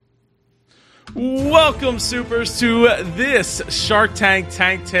Welcome, Supers, to this Shark Tank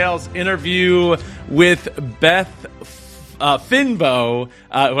Tank Tales interview with Beth Fynbo.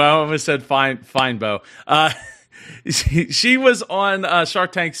 I almost said Fynbo. She was on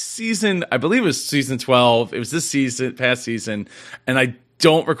Shark Tank season, I believe it was season 12. It was this season, past season, and I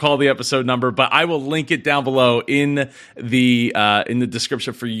don't recall the episode number, but I will link it down below in the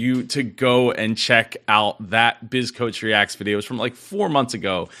description for you to go and check out that Biz Coach Reacts video. It was from like 4 months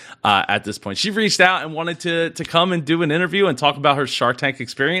ago at this point. She reached out and wanted to come and do an interview and talk about her Shark Tank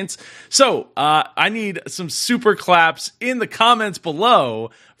experience. So I need some super claps in the comments below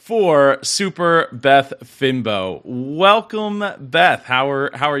for Super Beth Fynbo. Welcome, Beth. How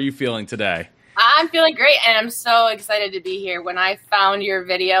are you feeling today? I'm feeling great, and I'm so excited to be here. When I found your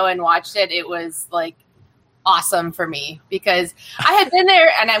video and watched it, it was like awesome for me because I had been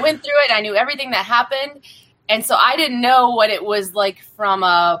there and I went through it. And I knew everything that happened, and so I didn't know what it was like from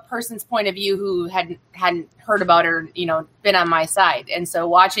a person's point of view who hadn't heard about it or been on my side. And so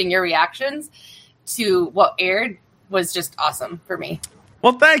watching your reactions to what aired was just awesome for me.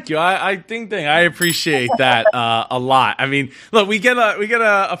 Well, thank you. I appreciate that a lot. I mean, look, we get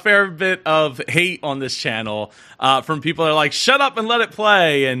a fair bit of hate on this channel from people that are like, "Shut up and let it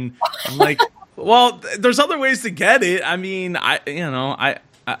play," and I'm like, "Well, there's other ways to get it." I mean,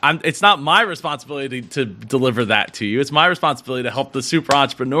 it's not my responsibility to deliver that to you. It's my responsibility to help the super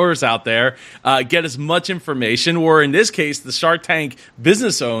entrepreneurs out there get as much information, or in this case, the Shark Tank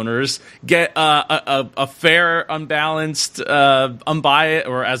business owners get a fair, unbalanced, unbiased,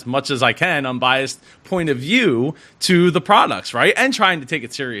 or as much as I can, unbiased point of view to the products, right? And trying to take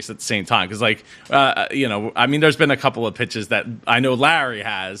it serious at the same time. Because, there's been a couple of pitches that I know Larry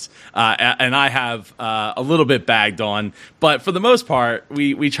has, and I have a little bit bagged on. But for the most part,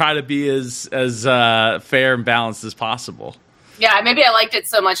 we try to be as fair and balanced as possible. Yeah, maybe I liked it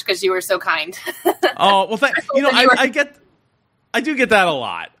so much because you were so kind. Oh, well, I do get that a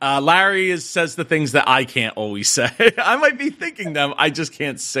lot. Larry says the things that I can't always say. I might be thinking them, I just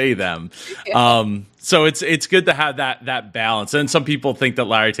can't say them. So it's good to have that balance. And some people think that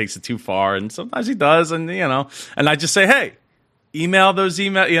Larry takes it too far, and sometimes he does. And and I just say, hey, email those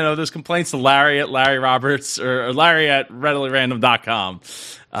complaints to Larry at Larry Roberts or Larry at readilyrandom.com,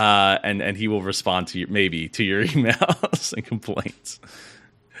 and he will respond to your emails and complaints.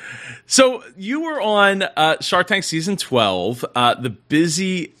 So you were on Shark Tank season 12, the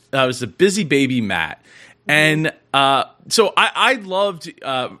busy baby Matt, and so I loved.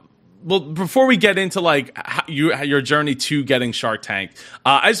 Well, before we get into your journey to getting Shark Tank,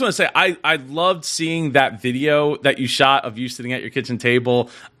 I just want to say I loved seeing that video that you shot of you sitting at your kitchen table.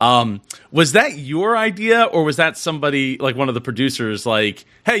 Was that your idea, or was that somebody like one of the producers like,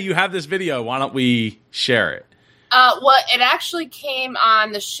 hey, you have this video, why don't we share it? Well, it actually came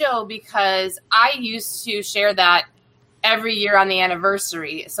on the show because I used to share that every year on the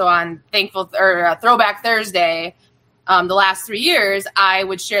anniversary. So on Throwback Thursday, the last 3 years, I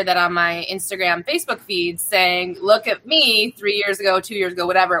would share that on my Instagram, Facebook feed saying, look at me 3 years ago, 2 years ago,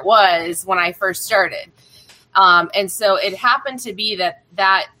 whatever it was when I first started. And so it happened to be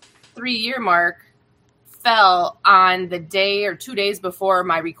that 3 year mark fell on the day or 2 days before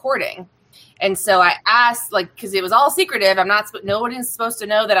my recording. And so I asked, because it was all secretive. Nobody's supposed to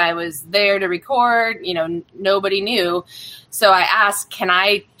know that I was there to record. Nobody knew. So I asked, can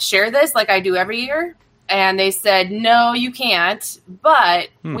I share this like I do every year? And they said, no, you can't. But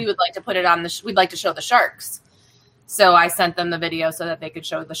we would like to put it on we'd like to show the sharks. So I sent them the video so that they could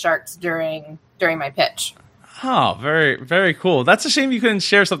show the sharks during my pitch. Oh, very, very cool. That's a shame you couldn't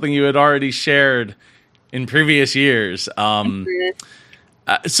share something you had already shared in previous years.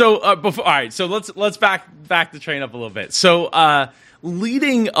 So let's back the train up a little bit. So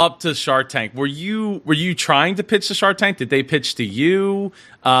leading up to Shark Tank, were you trying to pitch to Shark Tank? Did they pitch to you?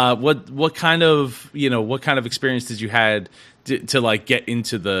 What kind of experience did you had to get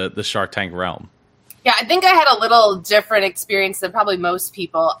into the Shark Tank realm? Yeah, I think I had a little different experience than probably most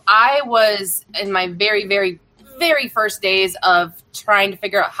people. I was in my very, very, very first days of trying to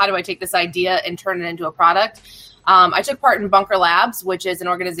figure out how do I take this idea and turn it into a product. I took part in Bunker Labs, which is an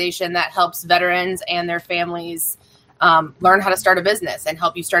organization that helps veterans and their families learn how to start a business and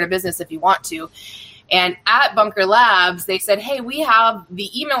help you start a business if you want to. And at Bunker Labs, they said, hey, we have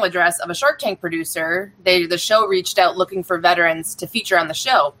the email address of a Shark Tank producer. The show reached out looking for veterans to feature on the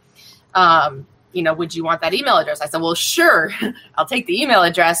show. Would you want that email address? I said, well, sure, I'll take the email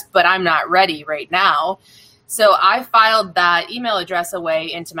address, but I'm not ready right now. So I filed that email address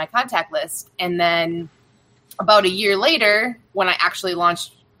away into my contact list. And then about a year later, when I actually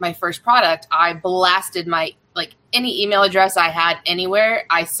launched my first product, I blasted any email address I had anywhere.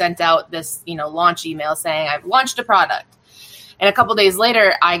 I sent out this, launch email saying I've launched a product. And a couple days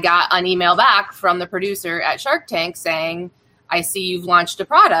later, I got an email back from the producer at Shark Tank saying, I see you've launched a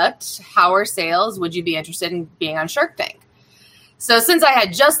product. How are sales? Would you be interested in being on Shark Tank? So since I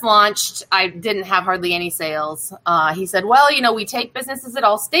had just launched, I didn't have hardly any sales. He said, well, we take businesses at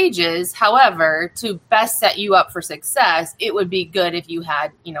all stages. However, to best set you up for success, it would be good if you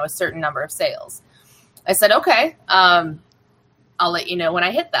had, a certain number of sales. I said, okay, I'll let you know when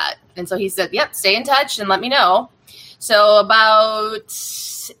I hit that. And so he said, yep, stay in touch and let me know. So about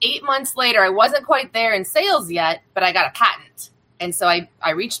 8 months later, I wasn't quite there in sales yet, but I got a patent. And so I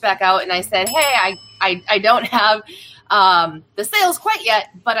reached back out and I said, hey, I don't have the sales quite yet,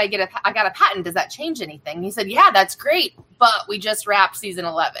 but I got a patent. Does that change anything? He said, yeah, that's great. But we just wrapped season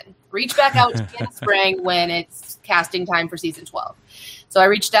 11. Reach back out to me in the spring when it's casting time for season 12. So I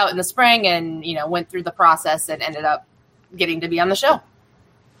reached out in the spring and, went through the process and ended up getting to be on the show.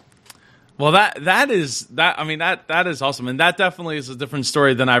 Well, that is awesome, and that definitely is a different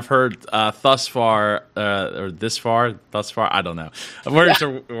story than I've heard thus far. I don't know. Words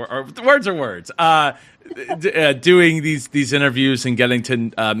are words. Doing these interviews and getting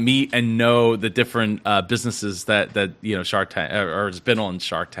to meet and know the different businesses that Shark Tank or has been on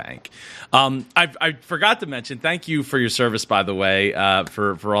Shark Tank. I forgot to mention, thank you for your service, by the way,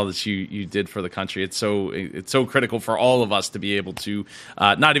 for all that you did for the country. It's so critical for all of us to be able to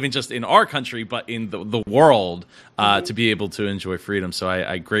not even just in our country but in the world to be able to enjoy freedom. So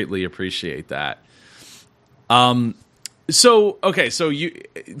I greatly appreciate that. So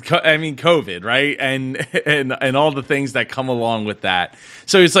COVID, right? And all the things that come along with that.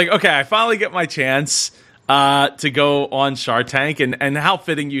 So it's like, okay, I finally get my chance to go on Shark Tank, and how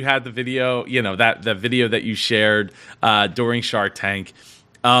fitting you had the video, the video that you shared during Shark Tank.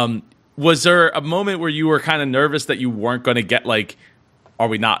 Was there a moment where you were kind of nervous that you weren't going to get are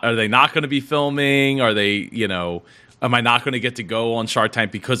they not going to be filming? Are they, am I not going to get to go on Shark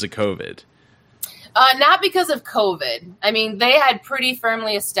Tank because of COVID? Not because of COVID. I mean, they had pretty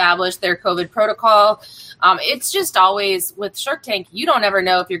firmly established their COVID protocol. It's just always with Shark Tank, you don't ever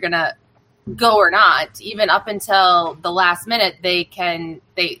know if you're going to go or not. Even up until the last minute,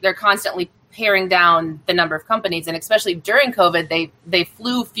 they're constantly paring down the number of companies. And especially during COVID, they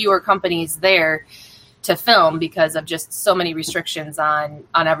flew fewer companies there to film because of just so many restrictions on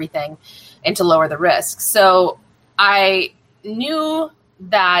everything and to lower the risk. So I knew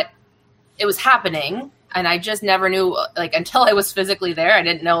that it was happening, and I just never knew, until I was physically there, I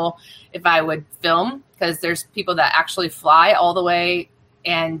didn't know if I would film, because there's people that actually fly all the way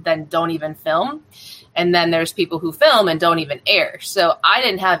and then don't even film. And then there's people who film and don't even air. So I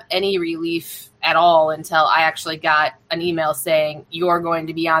didn't have any relief at all until I actually got an email saying, you're going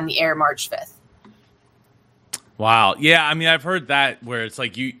to be on the air March 5th. Wow. Yeah. I mean, I've heard that where it's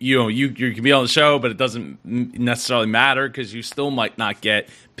like you can be on the show, but it doesn't necessarily matter because you still might not get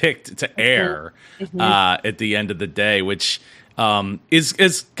picked to air at the end of the day, which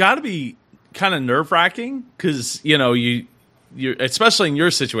is got to be kind of nerve wracking because you especially in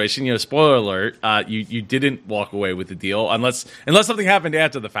your situation. Spoiler alert, you didn't walk away with the deal unless something happened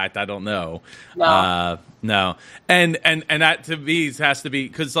after the fact. I don't know. No. And that to me has to be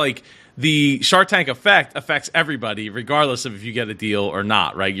because the Shark Tank effect affects everybody, regardless of if you get a deal or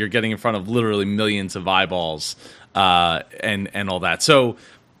not, right? You're getting in front of literally millions of eyeballs and all that. So,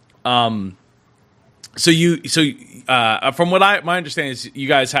 from what my understanding is, you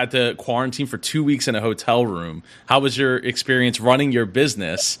guys had to quarantine for 2 weeks in a hotel room. How was your experience running your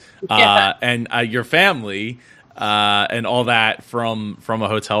business and your family and all that from a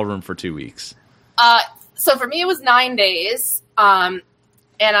hotel room for 2 weeks? So for me, it was 9 days.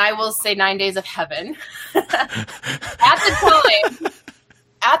 And I will say 9 days of heaven. At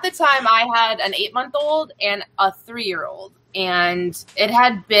the time, I had an 8-month-old and a 3-year-old. And it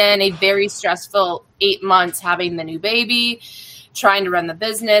had been a very stressful 8 months having the new baby, trying to run the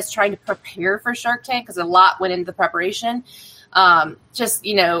business, trying to prepare for Shark Tank, because a lot went into the preparation.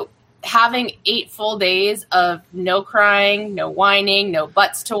 Having 8 full days of no crying, no whining, no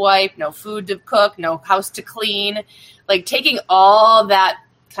butts to wipe, no food to cook, no house to clean, taking all that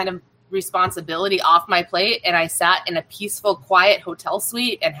kind of responsibility off my plate. And I sat in a peaceful, quiet hotel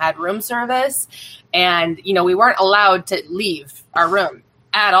suite and had room service. And, we weren't allowed to leave our room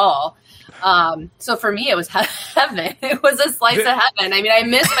at all. So for me, it was heaven. It was a slice of heaven. I mean, I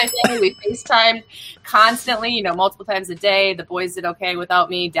missed my family. We FaceTimed constantly, multiple times a day. The boys did okay without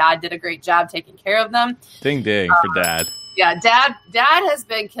me. Dad did a great job taking care of them. Ding, ding for Dad. Yeah, Dad has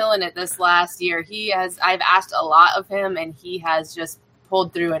been killing it this last year. I've asked a lot of him, and he has just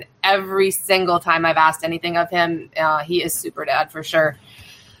pulled through, and every single time I've asked anything of him, he is super dad for sure.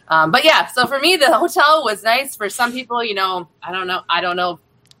 But yeah, so for me, the hotel was nice. For some people, I don't know.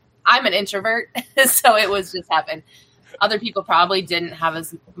 I'm an introvert, so it was just happened. Other people probably didn't have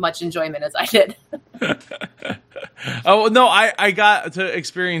as much enjoyment as I did. Oh no, I got to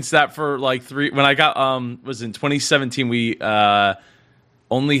experience that for like when I got was in 2017 we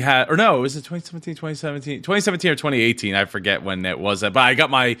only had, or no, was it 2017 or 2018? I forget when it was. But I got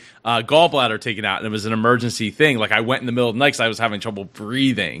my gallbladder taken out, and it was an emergency thing. Like I went in the middle of the night because I was having trouble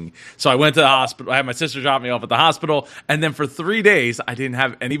breathing. So I went to the hospital. I had my sister drop me off at the hospital, and then for 3 days I didn't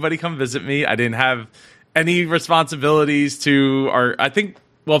have anybody come visit me. I didn't have any responsibilities to, or I think,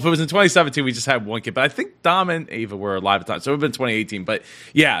 well, if it was in 2017, we just had one kid, but I think Dom and Ava were alive at the time, so it would have been 2018. But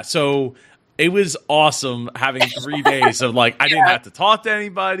yeah, so it was awesome having 3 days of like, I didn't have to talk to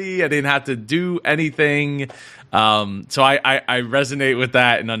anybody, I didn't have to do anything. So I resonate with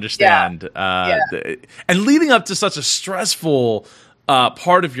that and understand. And leading up to such a stressful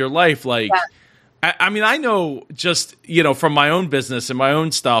part of your life, like, I mean, I know just, from my own business and my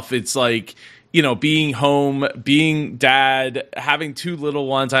own stuff, it's like, being home, being dad, having 2 little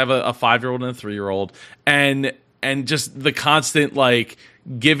ones. I have a 5-year-old and a 3-year-old, and just the constant like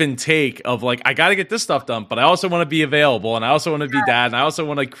give and take of like, I got to get this stuff done, but I also want to be available, and I also want to be dad, and I also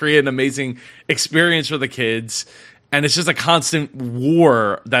want to create an amazing experience for the kids. And it's just a constant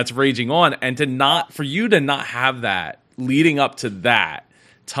war that's raging on, and for you to not have that leading up to that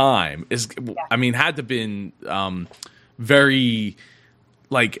time is, I mean, had to been very,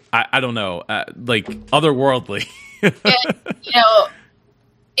 like, I don't know, like otherworldly. And,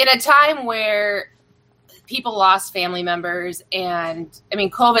 in a time where people lost family members, and I mean,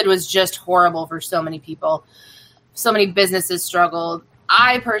 COVID was just horrible for so many people. So many businesses struggled.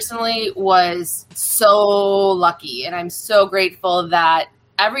 I personally was so lucky, and I'm so grateful that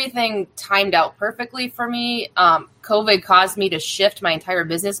everything timed out perfectly for me. COVID caused me to shift my entire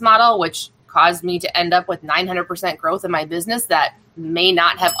business model, which caused me to end up with 900% growth in my business that may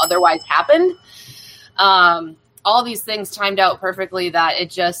not have otherwise happened. All these things timed out perfectly that it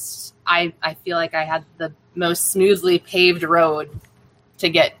just, I feel like I had the most smoothly paved road to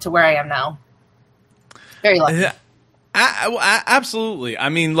get to where I am now. Very lucky. Absolutely. I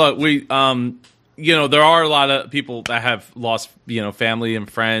mean, look, we, there are a lot of people that have lost, family and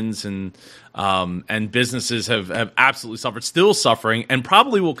friends, and businesses have absolutely suffered, still suffering, and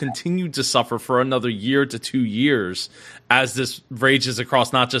probably will continue to suffer for another year to 2 years as this rages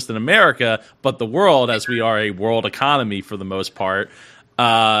across not just in America, but the world, as we are a world economy for the most part.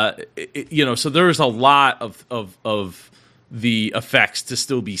 So there's a lot of the effects to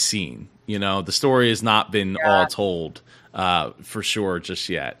still be seen. The story has not been all told for sure just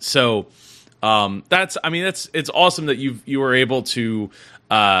yet. So it's awesome that you were able to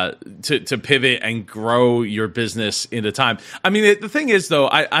pivot and grow your business into time. I mean, the thing is, though,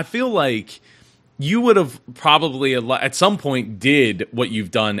 I feel like you would have probably at some point did what you've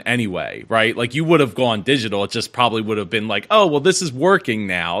done anyway, right? Like you would have gone digital. It just probably would have been like, oh, well, this is working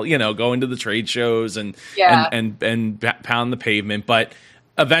now, going to the trade shows and pound the pavement. But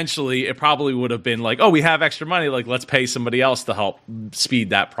eventually it probably would have been like, oh, we have extra money. Like, let's pay somebody else to help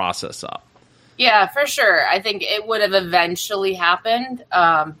speed that process up. Yeah, for sure. I think it would have eventually happened.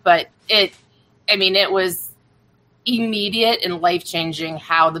 But it was immediate and life-changing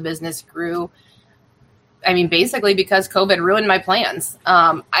how the business grew. I mean, basically because COVID ruined my plans.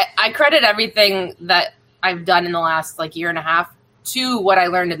 I credit everything that I've done in the last year and a half to what I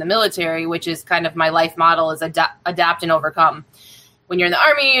learned in the military, which is kind of my life model is adapt and overcome. When you're in the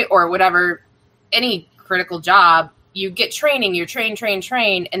Army or whatever, any critical job, you get training, you train.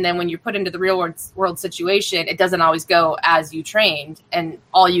 And then when you're put into the real world situation, it doesn't always go as you trained. And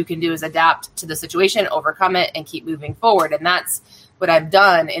all you can do is adapt to the situation, overcome it, and keep moving forward. And that's what I've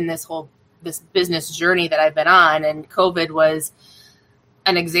done in this business journey that I've been on. And COVID was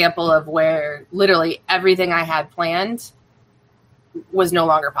an example of where literally everything I had planned was no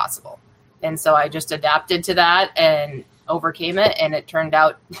longer possible. And so I just adapted to that and overcame it. And it turned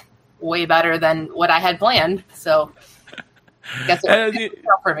out way better than what I had planned. So I guess it worked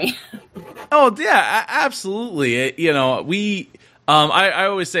out for me. Oh yeah, absolutely. I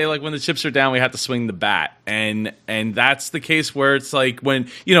always say, like, when the chips are down, we have to swing the bat, and that's the case where it's like when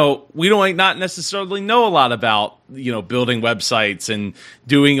we don't not necessarily know a lot about building websites and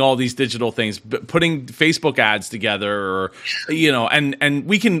doing all these digital things, putting Facebook ads together, or and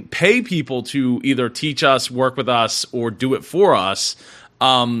we can pay people to either teach us, work with us, or do it for us.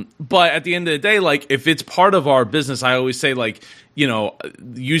 But at the end of the day, like if it's part of our business, I always say like,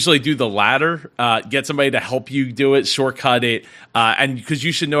 usually do the latter, get somebody to help you do it, shortcut it. And because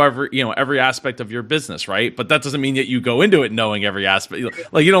you should know every aspect of your business, right? But that doesn't mean that you go into it knowing every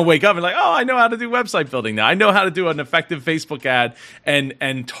aspect. Like you don't wake up and like, oh, I know how to do website building now. I know how to do an effective Facebook ad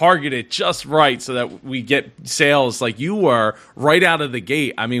and target it just right so that we get sales like you were right out of the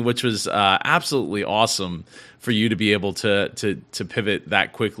gate. I mean, which was absolutely awesome for you to be able to pivot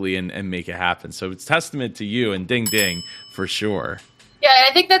that quickly and make it happen. So it's testament to you and ding ding for sure. Yeah, and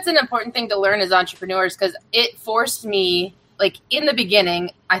I think that's an important thing to learn as entrepreneurs because it forced me, like in the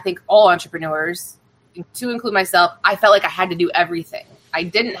beginning, I think all entrepreneurs, to include myself, I felt like I had to do everything. I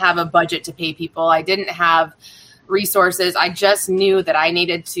didn't have a budget to pay people. I didn't have resources. I just knew that I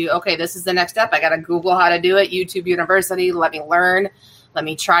needed to, okay, this is the next step. I got to Google how to do it, YouTube University, let me learn. Let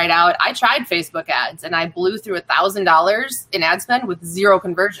me try it out. I tried Facebook ads and I blew through $1,000 in ad spend with 0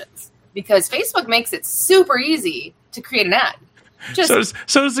 conversions because Facebook makes it super easy to create an ad. So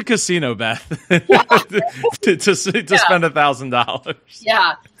is the casino, Beth, yeah. to spend $1,000.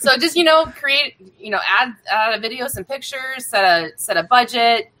 Yeah. So just, create, add a video, some pictures, set a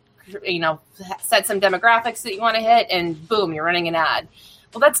budget, set some demographics that you want to hit and boom, you're running an ad.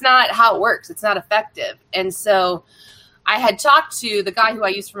 Well, that's not how it works. It's not effective. And so I had talked to the guy who I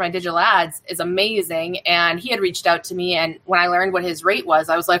used for my digital ads is amazing. And he had reached out to me. And when I learned what his rate was,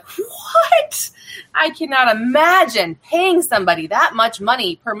 I was like, what? I cannot imagine paying somebody that much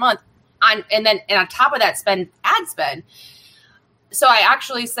money per month and on top of that ad spend. So I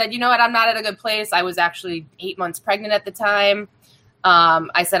actually said, you know what? I'm not at a good place. I was actually 8 months pregnant at the time.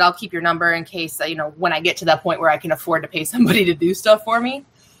 I said, I'll keep your number in case, when I get to that point where I can afford to pay somebody to do stuff for me.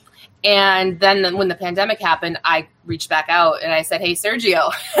 And then when the pandemic happened, I reached back out and I said, hey,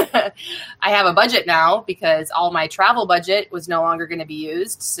 Sergio, I have a budget now because all my travel budget was no longer going to be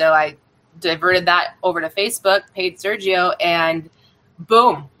used. So I diverted that over to Facebook, paid Sergio, and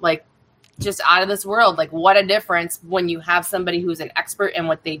boom, like just out of this world. Like what a difference when you have somebody who's an expert in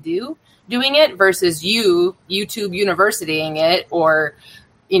what they do doing it versus you YouTube Universitying it or,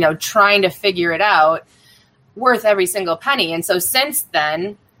 trying to figure it out, worth every single penny. And so since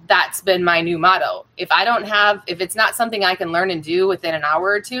then, that's been my new motto. If it's not something I can learn and do within an hour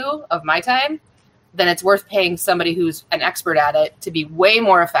or two of my time, then it's worth paying somebody who's an expert at it to be way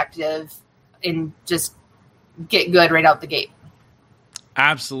more effective and just get good right out the gate.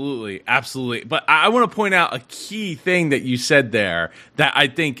 Absolutely. Absolutely. But I want to point out a key thing that you said there that I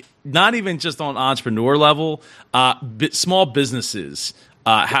think not even just on entrepreneur level, small businesses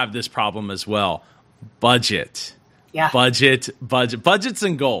have this problem as well. Budgets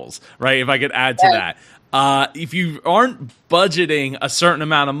and goals, right? If I could add to that, if you aren't budgeting a certain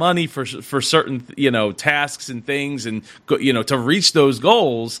amount of money for certain, tasks and things and, to reach those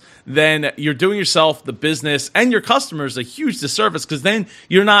goals, then you're doing yourself, the business and your customers a huge disservice because then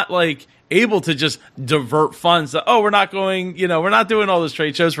you're not like able to just divert funds. We're not going, we're not doing all those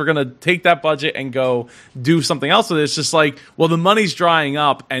trade shows. We're going to take that budget and go do something else with it. It's just like, well, the money's drying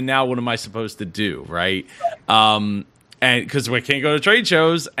up and now what am I supposed to do? Right. And because we can't go to trade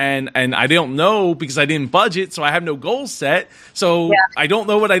shows and I don't know because I didn't budget. So I have no goals set. So I don't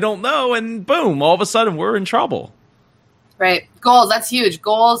know what I don't know. And boom, all of a sudden we're in trouble. Right. Goals. That's huge.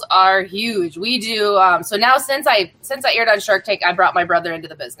 Goals are huge. We do. So now since I aired on Shark Tank, I brought my brother into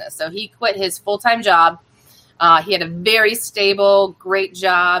the business. So he quit his full-time job. He had a very stable, great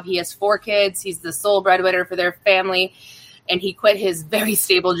job. He has 4 kids. He's the sole breadwinner for their family. And he quit his very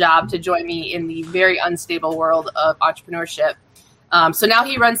stable job to join me in the very unstable world of entrepreneurship. So now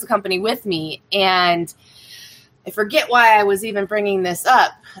he runs the company with me. And I forget why I was even bringing this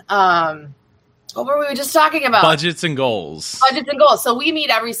up. What were we just talking about? Budgets and goals. So we meet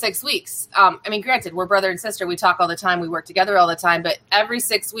every 6 weeks. Granted, we're brother and sister. We talk all the time. We work together all the time. But every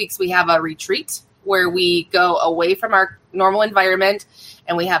 6 weeks, we have a retreat where we go away from our normal environment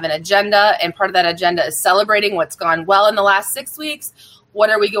and we have an agenda. And part of that agenda is celebrating what's gone well in the last 6 weeks. What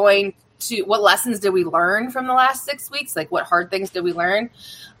lessons did we learn from the last 6 weeks? Like what hard things did we learn?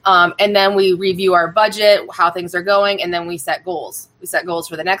 And then we review our budget, how things are going, and then we set goals. We set goals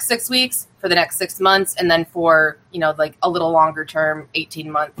for the next 6 weeks, for the next 6 months, and then for, like a little longer term,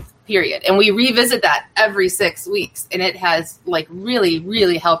 18-month period. And we revisit that every 6 weeks. And it has like really,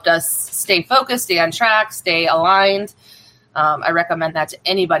 really helped us stay focused, stay on track, stay aligned. I recommend that to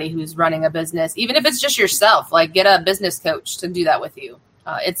anybody who's running a business, even if it's just yourself, like get a business coach to do that with you.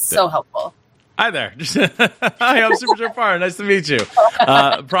 It's so helpful. Hi there. Hi, I'm Super Joe. Nice to meet you.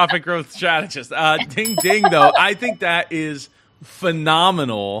 Profit growth strategist. Ding, ding, though. I think that is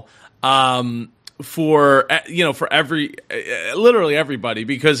phenomenal. for literally everybody,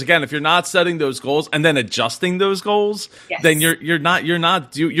 because again, if you're not setting those goals and then adjusting those goals, then you're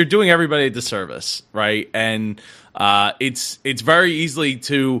doing everybody a disservice, right? And it's very easily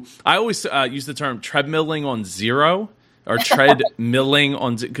to, I always use the term treadmilling on zero, or treadmilling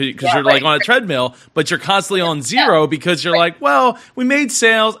on, because you're like on a treadmill, but you're constantly on zero because you're like, well, we made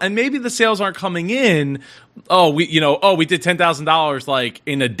sales and maybe the sales aren't coming in. We did $10,000 like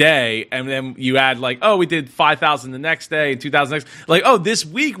in a day, and then you add like, we did 5,000 the next day and 2,000 next. Like, this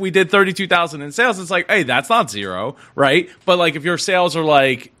week we did 32,000 in sales. It's like, hey, that's not zero, right? But like if your sales are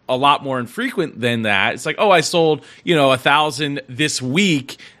like a lot more infrequent than that, it's like, I sold 1,000 this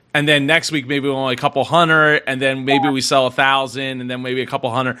week. And then next week, maybe only a couple hundred, and then maybe we sell 1,000, and then maybe a couple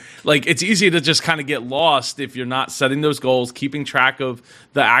hundred. Like, it's easy to just kind of get lost if you're not setting those goals, keeping track of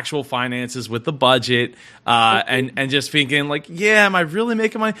the actual finances with the budget, and just thinking like, am I really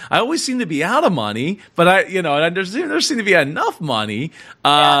making money? I always seem to be out of money, but there seem to be enough money.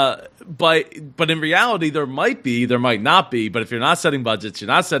 But in reality, there might be, there might not be. But if you're not setting budgets, you're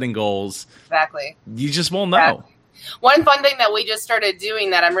not setting goals. Exactly. You just won't know. Exactly. One fun thing that we just started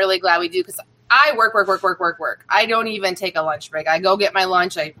doing that I'm really glad we do, because I work. I don't even take a lunch break. I go get my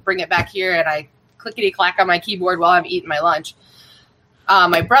lunch, I bring it back here, and I clickety-clack on my keyboard while I'm eating my lunch.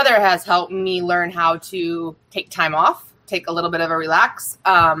 My brother has helped me learn how to take time off, take a little bit of a relax.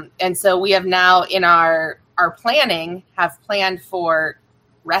 And so we have now in our planning have planned for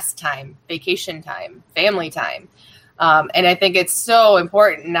rest time, vacation time, family time. And I think it's so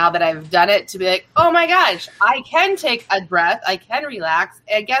important now that I've done it to be like, oh my gosh, I can take a breath. I can relax.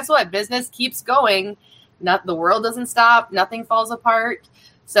 And guess what? Business keeps going. The world doesn't stop. Nothing falls apart.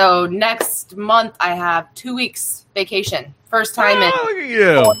 So next month I have 2 weeks vacation. First time in. Look at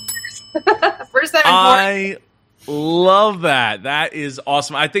you. First time in I love that. That is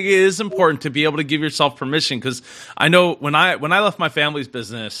awesome. I think it is important to be able to give yourself permission, because I know when I left my family's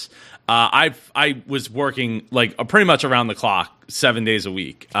business, I was working like pretty much around the clock, 7 days a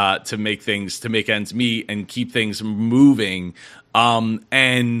week, to make ends meet and keep things moving.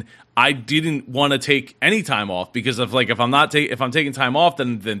 And I didn't want to take any time off, because of like, if I'm taking time off,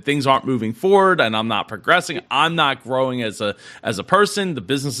 then things aren't moving forward and I'm not progressing. I'm not growing as a person. The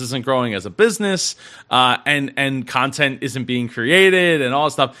business isn't growing as a business, and content isn't being created and all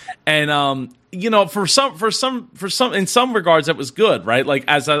that stuff. And, for some, in some regards, that was good, right? Like,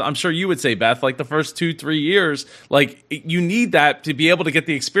 as I'm sure you would say, Beth, like the first 2-3 years, like you need that to be able to get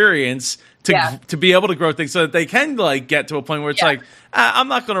the experience to be able to grow things, so that they can like get to a point where it's like, I'm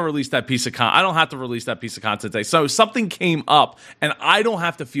not going to release that piece of content. I don't have to release that piece of content today. So something came up, and I don't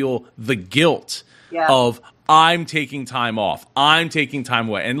have to feel the guilt of I'm taking time off. I'm taking time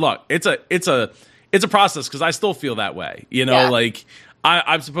away. And look, it's a process, because I still feel that way. Like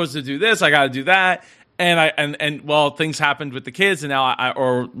I'm supposed to do this. I got to do that. And well, things happened with the kids, and now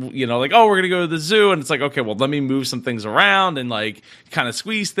we're going to go to the zoo, and it's like, okay, well, let me move some things around and like kind of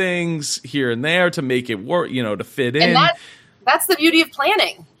squeeze things here and there to make it work, to fit in. And that's the beauty of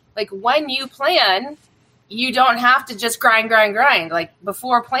planning. Like, when you plan, you don't have to just grind. Like,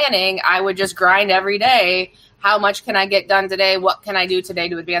 before planning, I would just grind every day. How much can I get done today? What can I do today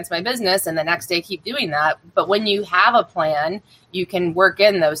to advance my business? And the next day, keep doing that. But when you have a plan, you can work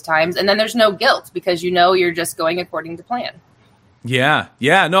in those times, and then there's no guilt, because you're just going according to plan. Yeah,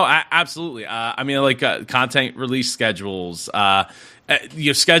 no, absolutely. I mean, like content release schedules,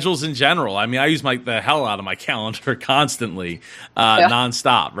 schedules in general. I mean, I use the hell out of my calendar constantly,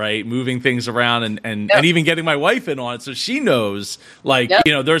 nonstop, right? Moving things around and even getting my wife in on it, so she knows, like,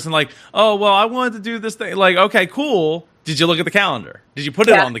 there's like, oh, well, I wanted to do this thing. Like, okay, cool. Did you look at the calendar? Did you put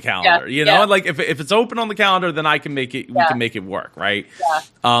it on the calendar? Like if it's open on the calendar, then I can make it. We can make it work, right?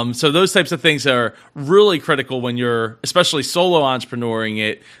 Yeah. So those types of things are really critical when you're, especially solo entrepreneuring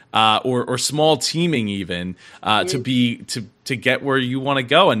it, or small teaming even, to get where you want to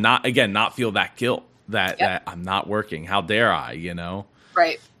go, and not feel that guilt that I'm not working. How dare I?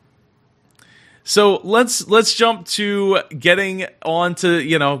 Right. So let's jump to getting on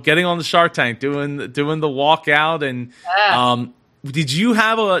the Shark Tank, doing the walkout, and did you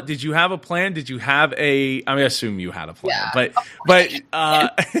have a plan? Did you have I assume you had a plan, but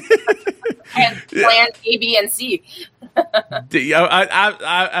and plan A, B, and C.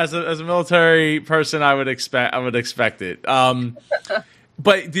 I, as a military person, I would expect it.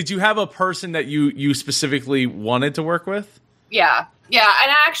 But did you have a person that you specifically wanted to work with? Yeah.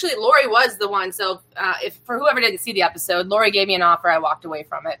 And actually, Lori was the one. So if for whoever didn't see the episode, Lori gave me an offer. I walked away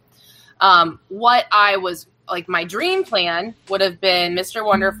from it. What I was like, my dream plan would have been Mr.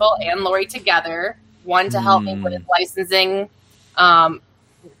 Wonderful and Lori together. One to help me with licensing.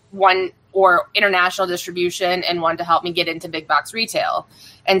 One or international distribution and one to help me get into big box retail.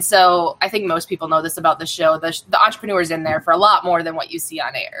 And so I think most people know this about the show. The entrepreneur is in there for a lot more than what you see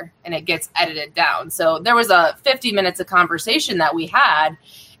on air, and it gets edited down. So there was a 50 minutes of conversation that we had,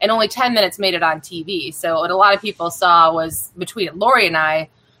 and only 10 minutes made it on TV. So what a lot of people saw was between Lori and I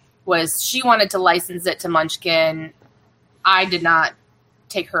was she wanted to license it to Munchkin. I did not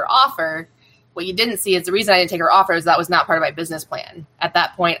take her offer. What you didn't see is the reason I didn't take her offer is that was not part of my business plan. At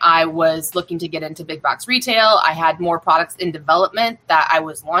that point, I was looking to get into big box retail. I had more products in development that I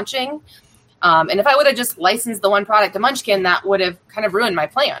was launching. And if I would have just licensed the one product to Munchkin, that would have kind of ruined my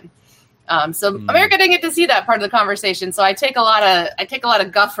plan. America didn't get to see that part of the conversation. So I take a lot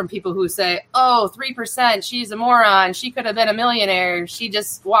of guff from people who say, oh, 3%, she's a moron. She could have been a millionaire. She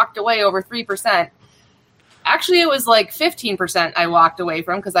just walked away over 3%. Actually, it was like 15% I walked away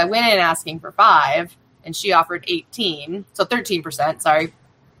from because I went in asking for 5 and she offered 18. So 13%, sorry.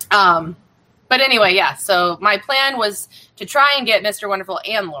 But anyway, yeah. So my plan was to try and get Mr. Wonderful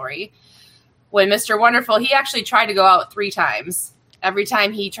and Lori. When Mr. Wonderful, he actually tried to go out 3 times. Every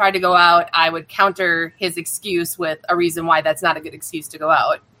time he tried to go out, I would counter his excuse with a reason why that's not a good excuse to go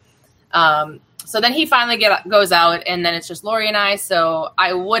out. So then he finally goes out, and then it's just Lori and I. So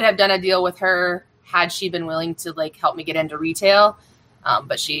I would have done a deal with her had she been willing to like help me get into retail,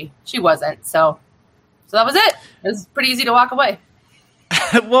 but she wasn't. So that was it. It was pretty easy to walk away.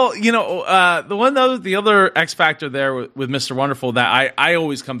 Well, the other X factor there with Mr. Wonderful that I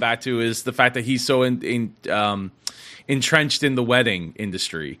always come back to is the fact that he's so entrenched in the wedding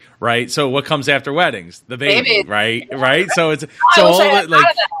industry, right? So what comes after weddings? The baby. Right? So it's so all of it,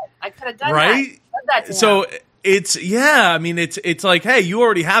 like I could have done right. That so it's I mean it's like, hey, you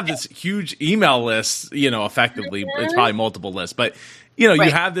already have this huge email list, effectively it's probably multiple lists, but you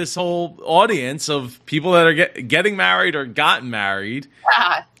have this whole audience of people that are getting married or gotten married.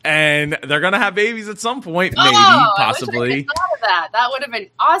 Yeah. And they're going to have babies at some point, maybe, possibly. I wish I thought of that. That would have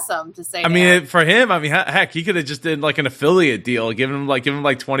been awesome to say. I mean, for him, heck, he could have just did like an affiliate deal, give him like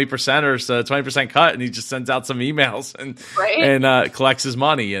 20% or so, 20% cut, and he just sends out some emails and collects his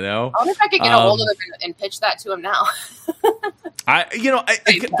money. I wonder if I could get a hold of him and pitch that to him now. But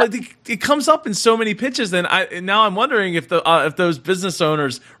it comes up in so many pitches. And now I'm wondering if those business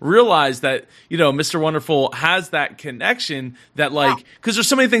owners realize that Mr. Wonderful has that connection that because there's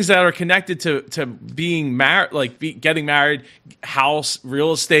so many things that are connected to being married, like getting married, house,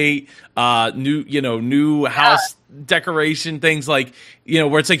 real estate, new house decoration, things like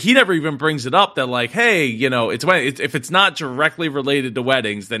where it's like he never even brings it up that like, hey, if it's not directly related to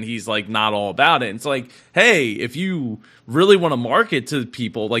weddings, then he's like not all about it. And it's like, hey, if you really want to market to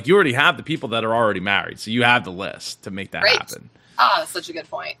people, like you already have the people that are already married, so you have the list to make that happen. Oh, such a good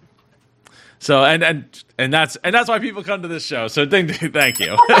point. So and that's why people come to this show. So thank you.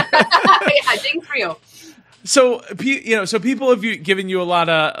 Yeah, ding for you. So people have given you a lot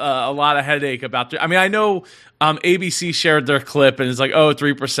of headache about. I mean, I know ABC shared their clip and it's like,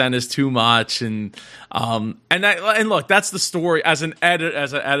 3% is too much, and look, that's the story. As an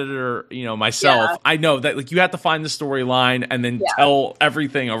editor, myself, I know that like you have to find the storyline and then tell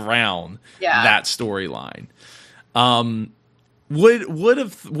everything around that storyline. Would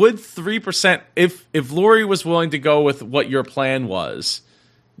 3%, if Lori was willing to go with what your plan was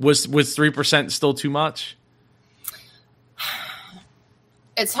 3% still too much?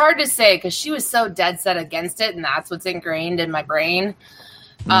 It's hard to say because she was so dead set against it, and that's what's ingrained in my brain.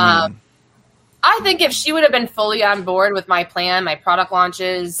 I think if she would have been fully on board with my plan, my product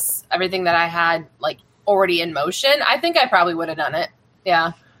launches, everything that I had like already in motion, I think I probably would have done it.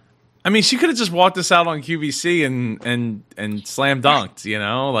 Yeah. I mean, she could have just walked this out on QVC and slam dunked, like. You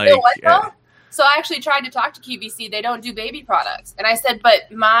know what, though? So I actually tried to talk to QVC. They don't do baby products, and I said,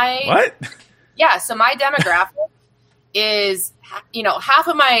 "But my what? Yeah, so my demographic is, half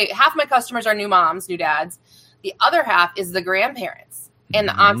of my customers are new moms, new dads. The other half is the grandparents and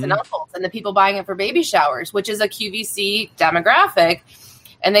the aunts and uncles and the people buying it for baby showers, which is a QVC demographic."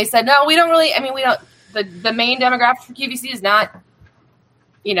 And they said, "No, we don't really. I mean, we don't. The main demographic for QVC is not."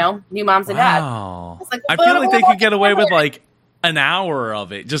 New moms and dads. Wow. I feel like they could get away with like an hour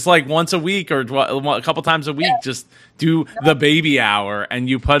of it, just like once a week or a couple times a week. Just do the baby hour, and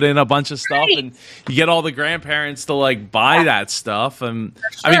you put in a bunch of stuff, and you get all the grandparents to like buy that stuff. And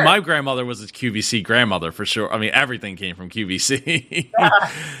sure. I mean, my grandmother was a QVC grandmother for sure. I mean, everything came from QVC.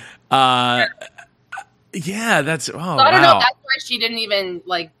 Yeah, that's So I don't know if that's why she didn't even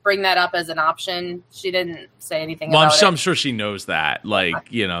like bring that up as an option. She didn't say anything about it. I'm sure she knows that, like,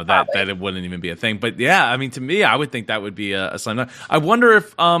 that it wouldn't even be a thing. But yeah, I mean, to me, I would think that would be a slam dunk. I wonder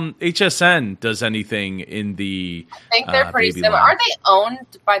if HSN does anything in the. I think they're pretty similar. Line. Are they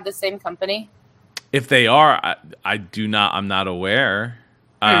owned by the same company? If they are, I do not. I'm not aware.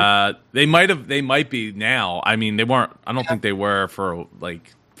 They might be now. I mean, they weren't. I don't think they were for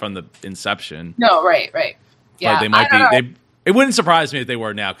like from the inception. No, right. Yeah, but they might be. It wouldn't surprise me if they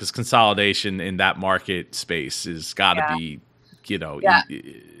were now, because consolidation in that market space has got to be,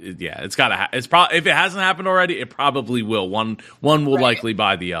 it's got to. It's probably, if it hasn't happened already, it probably will. One will likely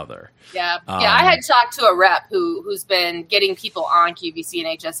buy the other. Yeah, I had talked to a rep who's been getting people on QVC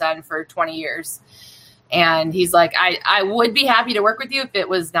and HSN for 20 years, and he's like, I would be happy to work with you if it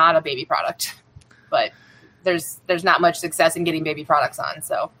was not a baby product, but there's not much success in getting baby products on,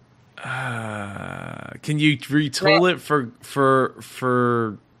 so. Can you retool it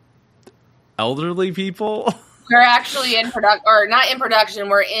for elderly people? We're actually in production, or not in production.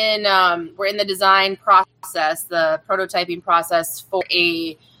 We're in the design process, the prototyping process for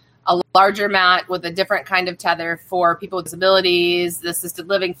a larger mat with a different kind of tether for people with disabilities, the assisted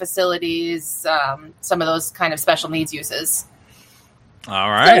living facilities, some of those kind of special needs uses.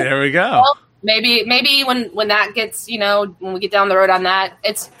 All right, there we go. Well, maybe when that gets, when we get down the road on that,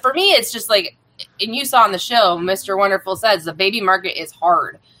 it's, for me, it's just like, and you saw on the show, Mr. Wonderful says the baby market is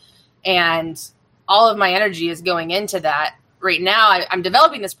hard, and all of my energy is going into that right now. I'm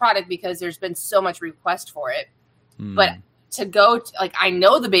developing this product because there's been so much request for it, but to go I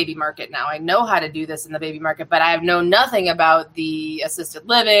know the baby market now. I know how to do this in the baby market, but I have known nothing about the assisted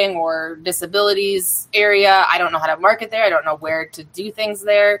living or disabilities area. I don't know how to market there. I don't know where to do things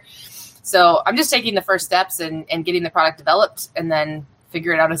there. So I'm just taking the first steps and getting the product developed, and then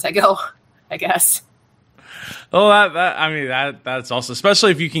figure it out as I go, I guess. Oh, that's also,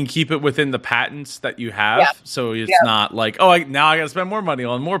 especially if you can keep it within the patents that you have. Yep. So it's not like, now I got to spend more money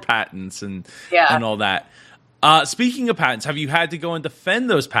on more patents and all that. Speaking of patents, have you had to go and defend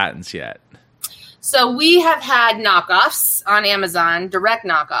those patents yet? So we have had knockoffs on Amazon, direct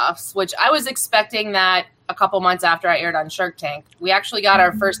knockoffs, which I was expecting that a couple months after I aired on Shark Tank. We actually got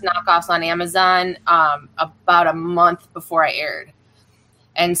our first knockoffs on Amazon about a month before I aired.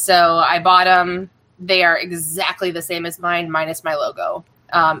 And so I bought them. They are exactly the same as mine, minus my logo,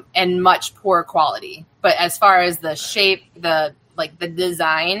 and much poor quality. But as far as the shape, the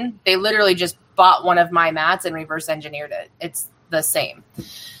design, they literally just bought one of my mats and reverse engineered it. It's the same.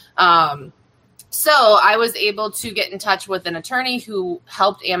 So I was able to get in touch with an attorney who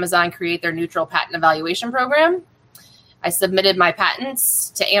helped Amazon create their neutral patent evaluation program. I submitted my patents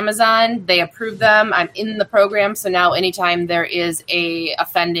to Amazon. They approved them. I'm in the program. So now anytime there is a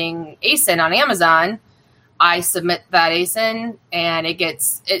offending ASIN on Amazon, I submit that ASIN, and it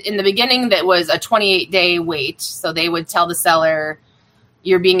gets, in the beginning, that was a 28-day wait. So they would tell the seller,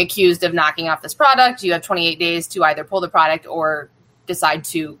 you're being accused of knocking off this product. You have 28 days to either pull the product or decide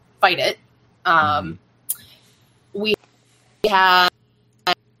to fight it. We have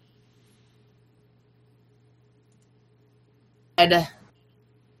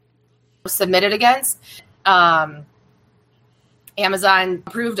submitted against. Amazon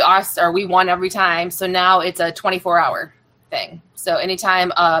approved us, or we won every time. So now it's a 24-hour thing. So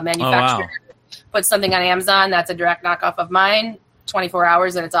anytime a manufacturer puts something on Amazon that's a direct knockoff of mine, 24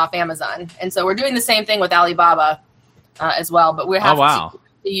 hours and it's off Amazon. And so we're doing the same thing with Alibaba as well. But we have to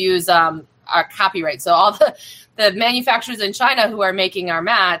use our copyright. So all the manufacturers in China who are making our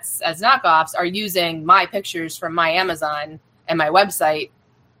mats as knockoffs are using my pictures from my Amazon and my website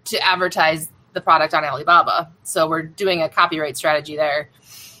to advertise the product on Alibaba. So we're doing a copyright strategy there.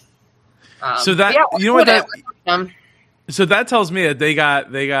 So that, so that tells me that they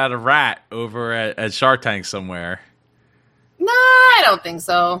got a rat over at Shark Tank somewhere. No, I don't think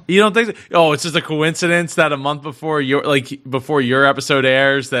so. You don't think so? Oh, it's just a coincidence that a month before your episode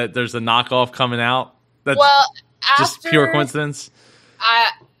airs that there's a knockoff coming out? That's just pure coincidence?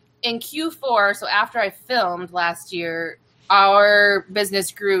 In Q4, so after I filmed last year, our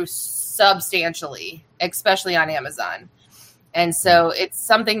business grew substantially, especially on Amazon. And so it's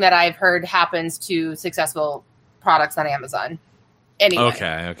something that I've heard happens to successful products on Amazon. Anyway.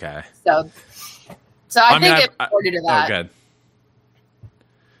 Okay. So I think it reported to that. Oh, good.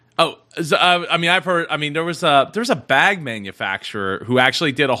 Oh, so, I've heard. There was a bag manufacturer who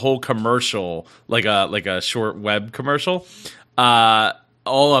actually did a whole commercial, like a short web commercial,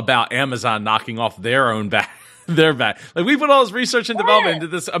 all about Amazon knocking off their own bag, their bag. Like, we put all this research and development into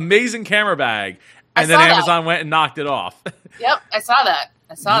this amazing camera bag, and then Amazon went and knocked it off. Yep, I saw that.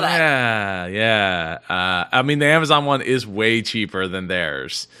 I saw that. Yeah. I mean, the Amazon one is way cheaper than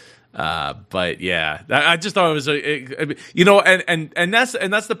theirs. But yeah, I just thought it was and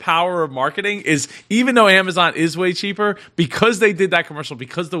that's the power of marketing is even though Amazon is way cheaper because they did that commercial,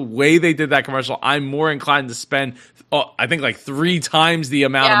 because the way they did that commercial, I'm more inclined to spend, I think like 3 times the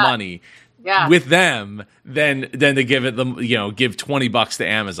amount of money with them than to give it them, give $20 to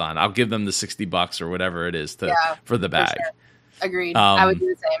Amazon. I'll give them the $60 or whatever it is for the bag. For sure. Agreed. I would do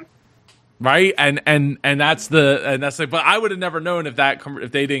the same. Right, and that's like, but I would have never known if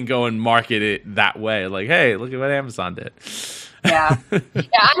they didn't go and market it that way. Like, hey, look at what Amazon did. Yeah.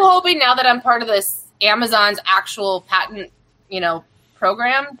 I'm hoping now that I'm part of this Amazon's actual patent,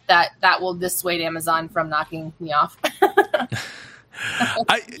 program that will dissuade Amazon from knocking me off.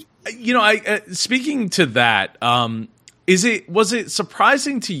 Speaking to that, was it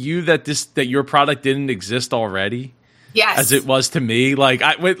surprising to you that your product didn't exist already? Yes. As it was to me. When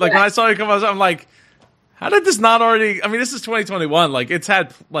I saw it come out, I'm like, how did this not already... I mean, this is 2021. Like, it's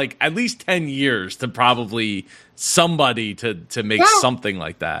had, at least 10 years to probably somebody to make something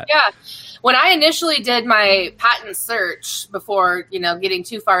like that. Yeah. When I initially did my patent search before, getting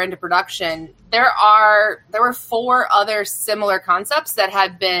too far into production, there were 4 other similar concepts that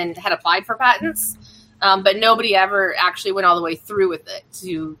had applied for patents. But nobody ever actually went all the way through with it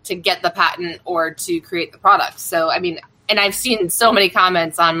to get the patent or to create the product. So, I mean, and I've seen so many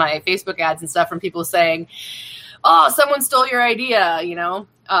comments on my Facebook ads and stuff from people saying, oh, someone stole your idea,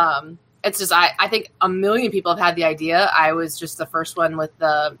 It's just, I think a million people have had the idea. I was just the first one with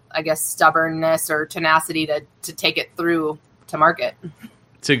the, I guess, stubbornness or tenacity to take it through to market.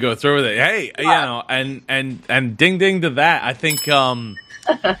 To go through with it. Hey, and ding ding to that. I think...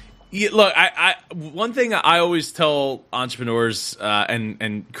 Yeah, look, I one thing I always tell entrepreneurs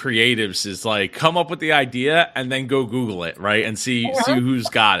and creatives is come up with the idea and then go Google it, right, and see who's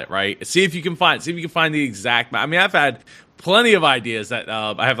got it, right. See if you can find the exact. I mean, I've had plenty of ideas that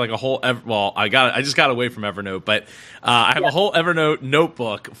I have a whole. I just got away from Evernote, but I have a whole Evernote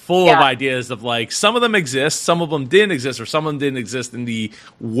notebook full of ideas of some of them exist, some of them didn't exist, or some of them didn't exist in the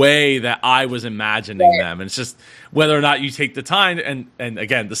way that I was imagining them. And it's just whether or not you take the time and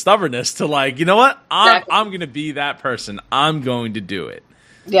again the stubbornness to you know what, I'm going to be that person. I'm going to do it.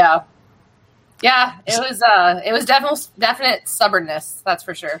 Yeah. Yeah, it was definite stubbornness. That's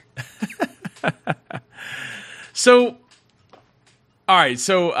for sure. So. All right,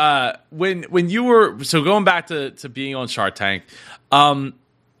 so when you were going back to being on Shark Tank, because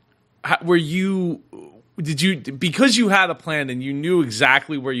you had a plan and you knew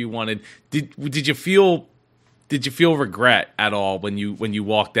exactly where you wanted, did you feel regret at all when you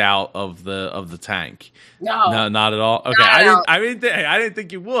walked out of the tank? No, not at all. Okay, I didn't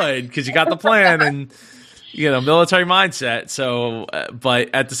think you would because you got the plan and military mindset. So,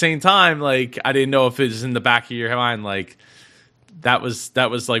 but at the same time, I didn't know if it was in the back of your mind, that was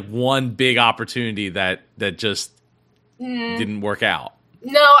one big opportunity that just didn't work out.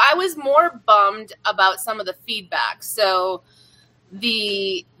 No, I was more bummed about some of the feedback. So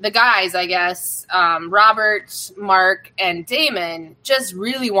the guys, I guess, Robert, Mark, and Damon just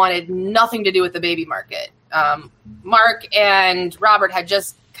really wanted nothing to do with the baby market. Mark and Robert had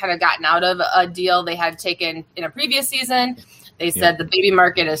just kind of gotten out of a deal they had taken in a previous season. They said the baby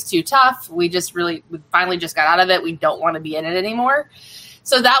market is too tough. We finally just got out of it. We don't want to be in it anymore.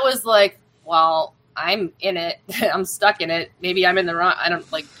 So that was well, I'm in it. I'm stuck in it. Maybe I'm in the wrong. I don't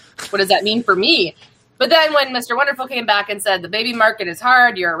what does that mean for me? But then when Mr. Wonderful came back and said the baby market is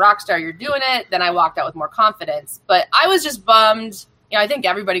hard, you're a rock star, you're doing it, then I walked out with more confidence. But I was just bummed. I think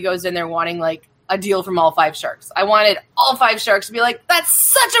everybody goes in there wanting a deal from all 5 sharks. I wanted all 5 sharks to be that's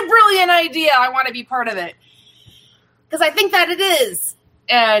such a brilliant idea. I want to be part of it. Because I think that it is.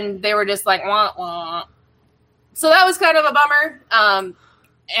 And they were just wah, wah. So that was kind of a bummer.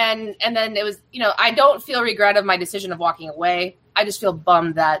 And then it was, I don't feel regret of my decision of walking away. I just feel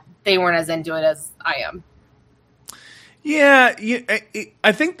bummed that they weren't as into it as I am. Yeah,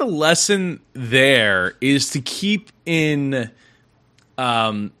 I think the lesson there is to keep in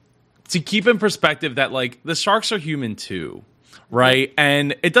perspective that the sharks are human too. Right.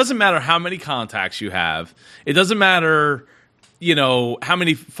 And it doesn't matter how many contacts you have. It doesn't matter, how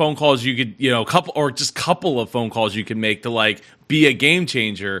many phone calls you could, couple of phone calls you can make to be a game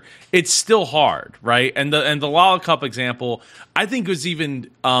changer. It's still hard. Right. And the Lala Cup example, I think was even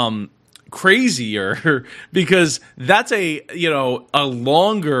crazier because that's a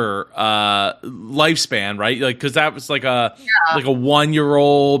longer lifespan, right? because that was like a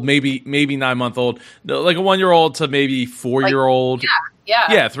 1-year-old, maybe 9-month-old, a 1-year-old to maybe 4-year-old,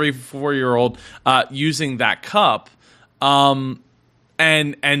 3-4-year-old using that cup, and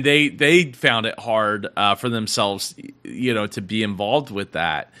and they found it hard for themselves, to be involved with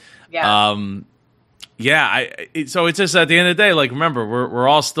that. Yeah. So it's just at the end of the day, like, remember, we're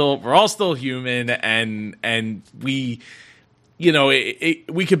all still human, and we,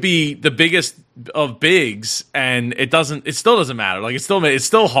 we could be the biggest of bigs, and it still doesn't matter. Like, it's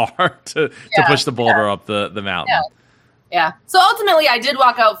still hard to push the boulder up the mountain. Yeah. So ultimately, I did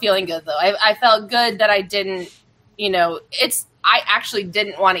walk out feeling good, though. I felt good that I didn't, I actually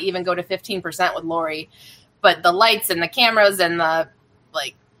didn't want to even go to 15% with Lori, but the lights and the cameras and the,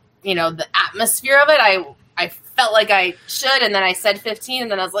 the atmosphere of it, I felt like I should, and then I said 15,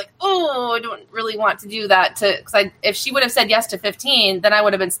 and then I was like, oh, I don't really want to do that. Because if she would have said yes to 15, then I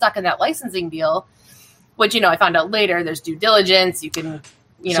would have been stuck in that licensing deal, which, I found out later, there's due diligence, you can,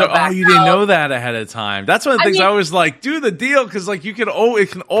 you didn't know that ahead of time. That's one of the things I was like, do the deal, because, like, it can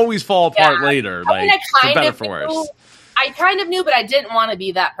always fall apart later, for better, for worse. I kind of knew, but I didn't want to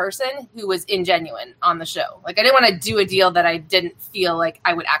be that person who was ingenuine on the show. Like, I didn't want to do a deal that I didn't feel like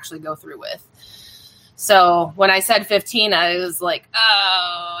I would actually go through with. So when I said 15, I was like,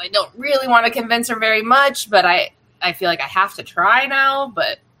 oh, I don't really want to convince her very much, but I feel like I have to try now.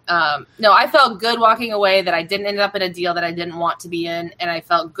 But no, I felt good walking away that I didn't end up in a deal that I didn't want to be in. And I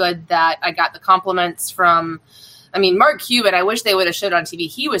felt good that I got the compliments from, Mark Cuban. I wish they would have showed on TV.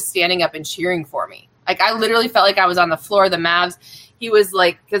 He was standing up and cheering for me. Like, I literally felt like I was on the floor of the Mavs. He was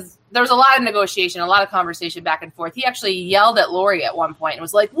like, because there was a lot of negotiation, a lot of conversation back and forth. He actually yelled at Lori at one point and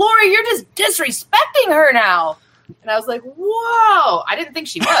was like, Lori, you're just disrespecting her now. And I was like, whoa. I didn't think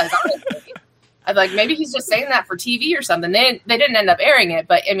she was. I was like, maybe he's just saying that for TV or something. They didn't end up airing it.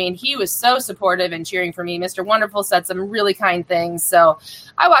 But, he was so supportive and cheering for me. Mr. Wonderful said some really kind things. So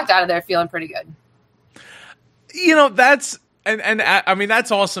I walked out of there feeling pretty good. That's... And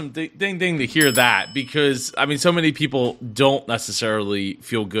that's awesome thing to hear that, because so many people don't necessarily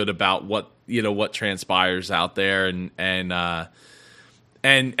feel good about what transpires out there, and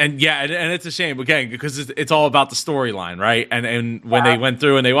it's a shame, again, because it's all about the storyline, right? And when they went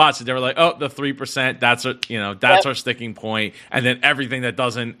through and they watched it, they were like, oh, the 3%, that's our sticking point, and then everything that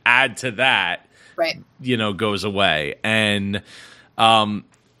doesn't add to that, right, goes away. And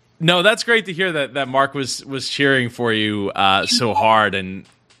no, that's great to hear that Mark was cheering for you so hard, and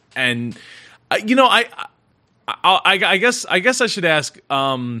I guess I should ask,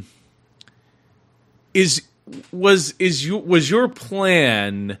 was your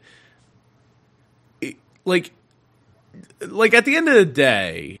plan, like at the end of the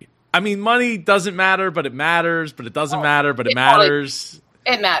day? Money doesn't matter, but it matters. But it doesn't matter, but it matters.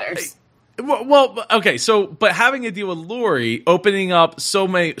 It matters. Well, okay. So, but having a deal with Lori, opening up so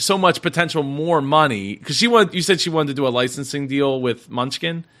much potential more money, because you said she wanted to do a licensing deal with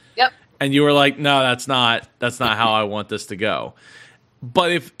Munchkin. Yep. And you were like, no, that's not how I want this to go.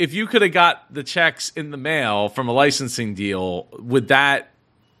 But if you could have got the checks in the mail from a licensing deal, would that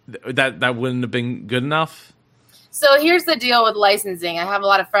wouldn't have been good enough? So here's the deal with licensing. I have a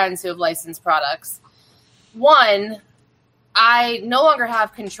lot of friends who have licensed products. One, I no longer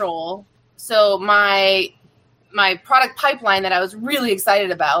have control. So my product pipeline that I was really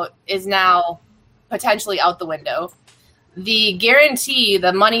excited about is now potentially out the window. The guarantee,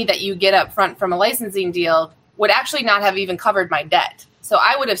 the money that you get up front from a licensing deal, would actually not have even covered my debt. So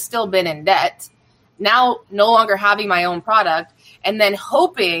I would have still been in debt, now no longer having my own product, and then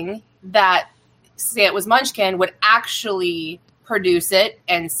hoping that, say it was Munchkin, would actually produce it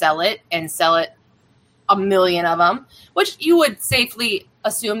and sell it a million of them, which you would safely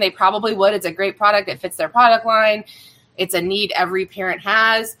assume they probably would. It's a great product. It fits their product line. It's a need every parent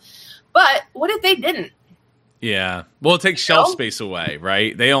has. But what if they didn't? Yeah. Well, it takes shelf space away,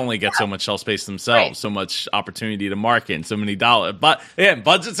 right? They only get so much shelf space themselves, so much opportunity to market, and so many dollars. But yeah,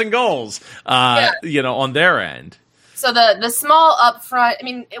 budgets and goals, on their end. So the small upfront,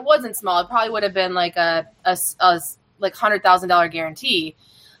 it wasn't small. It probably would have been like a like $100,000 guarantee.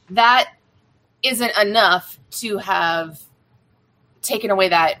 That isn't enough to have taken away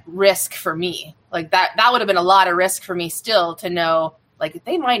that risk for me. Like that would have been a lot of risk for me still to know, like,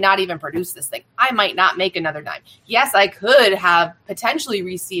 they might not even produce this thing. I might not make another dime. Yes, I could have potentially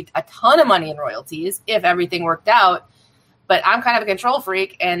received a ton of money in royalties if everything worked out, but I'm kind of a control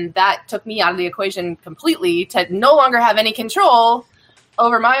freak, and that took me out of the equation completely to no longer have any control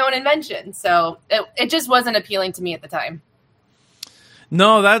over my own invention. So it just wasn't appealing to me at the time.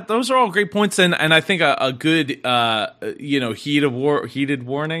 No, those are all great points, and I think a good heated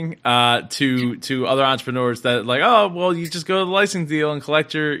warning to other entrepreneurs that, like, oh, well, you just go to the licensing deal and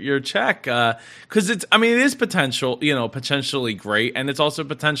collect your check, because it is potentially great, and it's also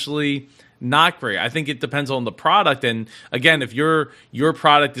potentially not great. I think it depends on the product. And again, if your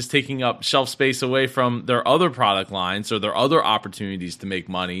product is taking up shelf space away from their other product lines or their other opportunities to make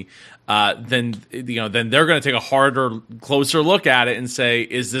money, then they're going to take a harder, closer look at it and say,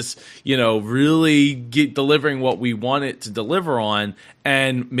 is this, really delivering what we want it to deliver on?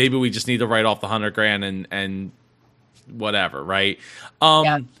 And maybe we just need to write off the $100,000 and whatever, right?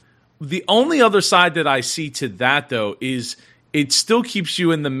 The only other side that I see to that, though, is it still keeps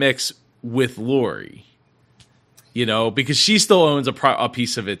you in the mix with Lori, because she still owns a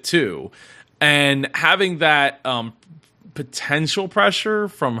piece of it too. And having that potential pressure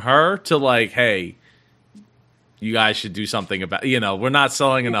from her to like, hey, you guys should do something about, we're not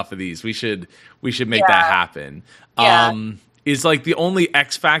selling enough of these. We should make that happen. Is like the only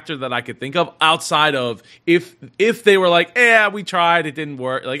X factor that I could think of outside of if they were like, yeah, we tried, it didn't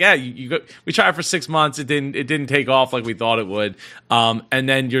work. Like, yeah, we tried for 6 months, it didn't take off like we thought it would. And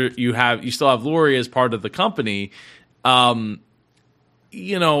then you still have Lori as part of the company.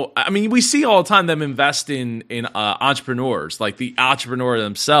 We see all the time them invest in entrepreneurs, like the entrepreneur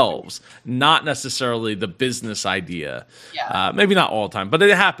themselves, not necessarily the business idea. Yeah. Maybe not all the time, but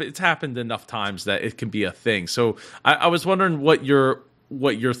it's happened enough times that it can be a thing. So I was wondering what your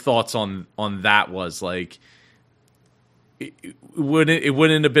thoughts on that was. Like, it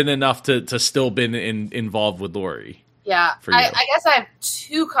wouldn't have been enough to still been involved with Lori. Yeah, I guess I have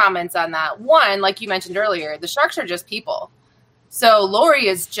 2 comments on that. One, like you mentioned earlier, the Sharks are just people. So Lori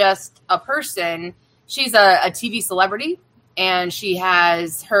is just a person. She's a TV celebrity, and she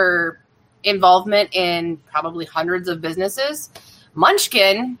has her involvement in probably hundreds of businesses.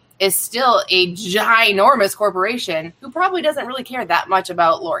 Munchkin is still a ginormous corporation who probably doesn't really care that much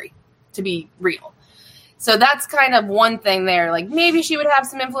about Lori, to be real. So that's kind of one thing there. Like, maybe she would have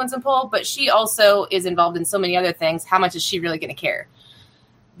some influence and pull, but she also is involved in so many other things. How much is she really going to care?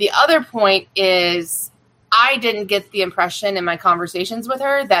 The other point is, I didn't get the impression in my conversations with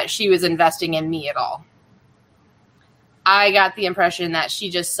her that she was investing in me at all. I got the impression that she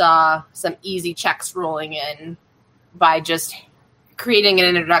just saw some easy checks rolling in by just creating an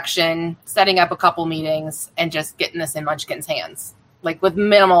introduction, setting up a couple meetings, and just getting this in Munchkin's hands, like with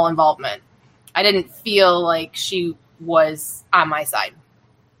minimal involvement. I didn't feel like she was on my side.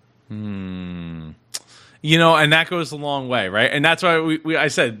 And that goes a long way, right? And that's why I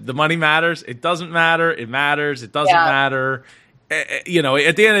said the money matters. It doesn't matter. It matters. It doesn't matter. At the end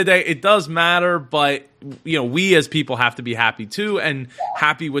of the day, it does matter. But we as people have to be happy too, and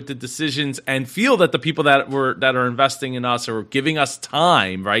happy with the decisions, and feel that the people that are investing in us or giving us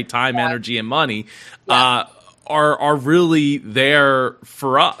time, right? Time, energy, and money, are really there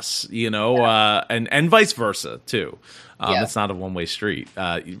for us, and vice versa too. It's not a one-way street,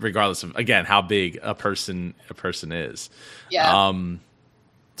 regardless of, again, how big a person is. Yeah.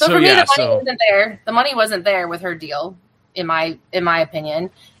 So for me, the money wasn't there. The money wasn't there with her deal, in my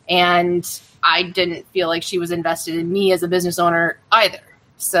opinion, and I didn't feel like she was invested in me as a business owner either.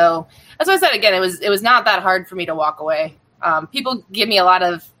 So that's why I said again, it was not that hard for me to walk away. People give me a lot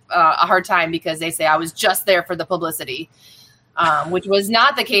of a hard time because they say I was just there for the publicity, which was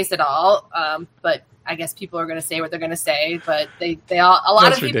not the case at all. But I guess people are going to say what they're going to say, but a lot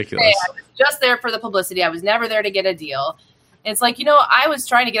That's of people ridiculous. say I was just there for the publicity. I was never there to get a deal. And it's like, I was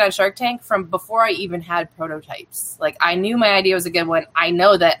trying to get on Shark Tank from before I even had prototypes. Like, I knew my idea was a good one. I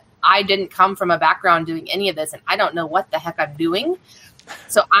know that I didn't come from a background doing any of this, and I don't know what the heck I'm doing.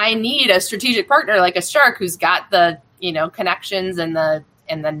 So I need a strategic partner like a Shark who's got the, connections and the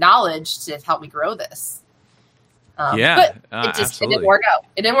knowledge to help me grow this. But it didn't work out.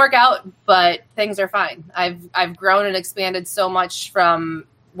 It didn't work out, but things are fine. I've grown and expanded so much from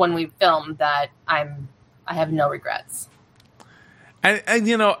when we filmed that I have no regrets. And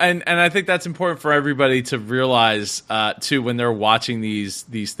I think that's important for everybody to realize too when they're watching these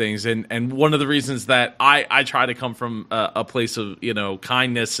things. And one of the reasons that I try to come from a place of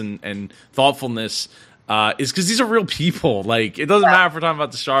kindness and thoughtfulness is because these are real people. Like, it doesn't matter if we're talking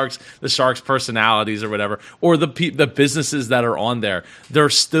about the Sharks personalities or whatever, or the businesses that are on there. They're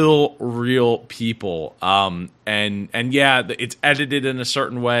still real people. It's edited in a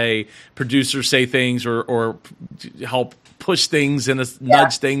certain way. Producers say things or help push things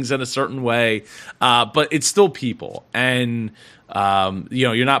nudge things in a certain way. But it's still people. And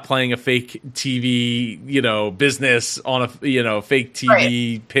you're not playing a fake TV, business on a, fake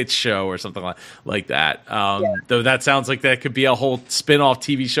TV pitch show or something like that. Though that sounds like that could be a whole spin-off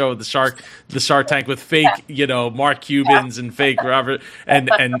TV show of the Shark Tank with fake, Mark Cubans and fake Robert and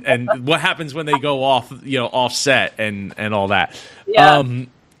what happens when they go off, offset and all that. Yeah.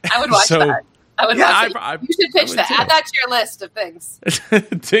 I would watch that. I would you should pitch that. Add that to your list of things.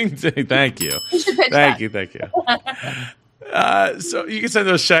 Ding, ding. Thank you. You should pitch Thank you. So you can send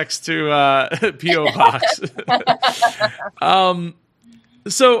those checks to P.O. Box.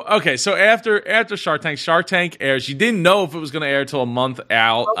 So after Shark Tank airs, you didn't know if it was going to air till a month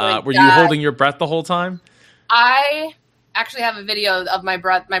out. Were you holding your breath the whole time? I actually have a video of my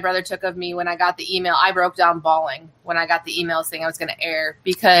brother took of me when I got the email. I broke down bawling when I got the email saying I was going to air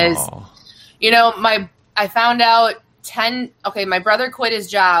because, I found out my brother quit his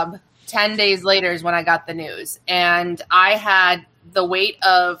job 10 days later is when I got the news. And I had the weight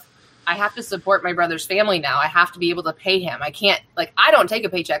of, I have to support my brother's family now. I have to be able to pay him. I can't, I don't take a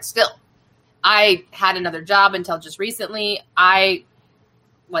paycheck still. I had another job until just recently. I'm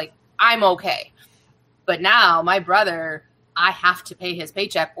okay. But now my brother, I have to pay his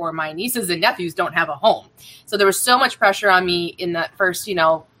paycheck or my nieces and nephews don't have a home. So there was so much pressure on me in that first,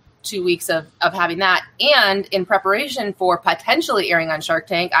 2 weeks of having that. And in preparation for potentially airing on Shark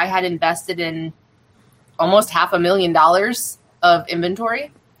Tank, I had invested in almost $500,000 of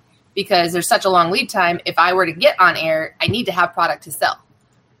inventory because there's such a long lead time. If I were to get on air, I need to have product to sell.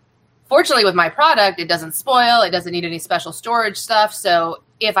 Fortunately, with my product, it doesn't spoil. It doesn't need any special storage stuff. So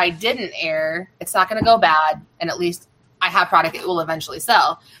if I didn't air, it's not going to go bad. And at least I have product it will eventually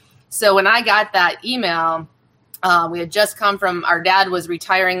sell. So when I got that email, we had just come from, our dad was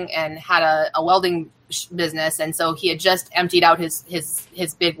retiring and had a welding business. And so he had just emptied out his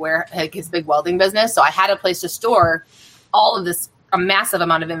big welding business. So I had a place to store all of this, a massive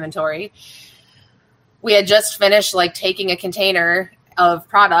amount of inventory. We had just finished taking a container of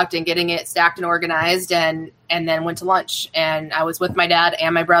product and getting it stacked and organized and then went to lunch. And I was with my dad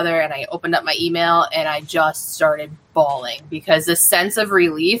and my brother and I opened up my email and I just started bawling because the sense of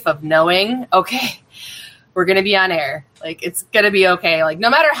relief of knowing, okay, we're going to be on air. It's going to be okay. No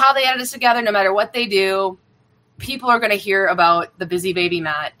matter how they edit us together, no matter what they do, people are going to hear about the Busy Baby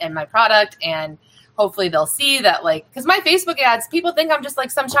mat and my product. And hopefully they'll see that, because my Facebook ads, people think I'm just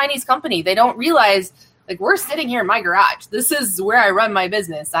some Chinese company. They don't realize, we're sitting here in my garage. This is where I run my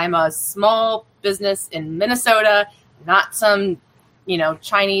business. I'm a small business in Minnesota, not some,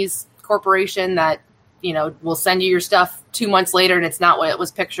 Chinese corporation that, will send you your stuff 2 months later and it's not what it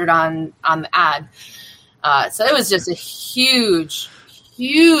was pictured on the ad. So it was just a huge,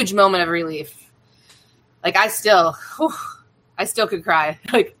 huge moment of relief. I still could cry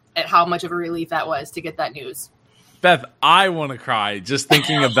at how much of a relief that was to get that news. Beth, I want to cry just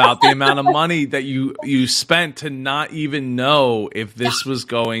thinking about the amount of money that you spent to not even know if this was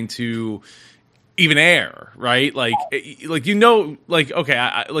going to even air, right? Okay,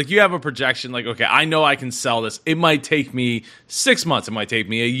 you have a projection, okay, I know I can sell this. It might take me 6 months. It might take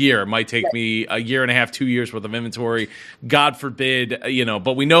me a year. It might take me a year and a half, 2 years worth of inventory. God forbid,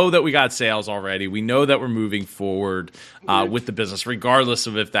 but we know that we got sales already. We know that we're moving forward with the business, regardless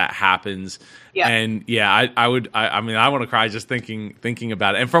of if that happens. Yeah. And I want to cry just thinking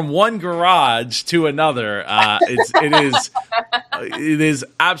about it. And from one garage to another, it is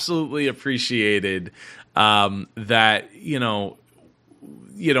absolutely appreciated that that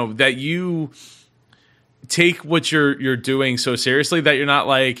you take what you're doing so seriously that you're not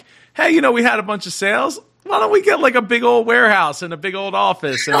hey, we had a bunch of sales. Why don't we get a big old warehouse and a big old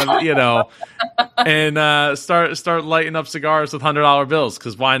office and and start lighting up cigars with $100 bills,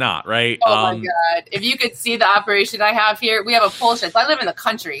 because why not, right? Oh my God! If you could see the operation I have here, we have a pole shed. So I live in the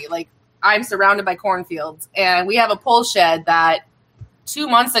country, I'm surrounded by cornfields, and we have a pole shed that 2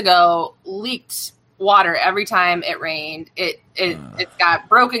 months ago leaked water every time it rained. It's got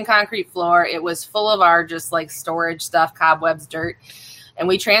broken concrete floor. It was full of our just storage stuff, cobwebs, dirt. And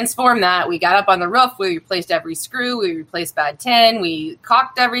we transformed that. We got up on the roof. We replaced every screw. We replaced bad tin. We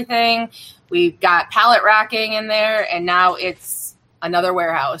caulked everything. We got pallet racking in there. And now it's another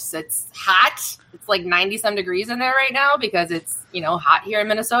warehouse. It's hot. It's 90-some degrees in there right now because it's, hot here in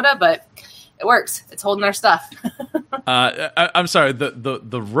Minnesota. But it works. It's holding our stuff. I'm sorry.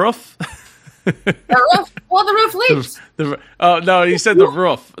 The roof? The roof. Well, the roof leaks. Oh no, you said the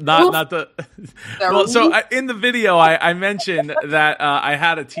roof, not the. Well, so in the video, I mentioned that I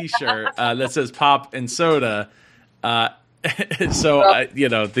had a T-shirt that says "Pop and Soda." The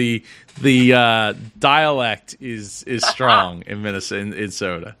dialect is strong in Minnesota, in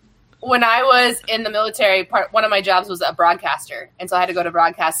soda. When I was in the military, one of my jobs was a broadcaster, and so I had to go to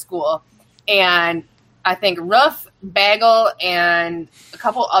broadcast school, and I think roof, bagel, and a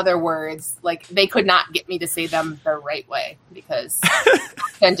couple other words, they could not get me to say them the right way because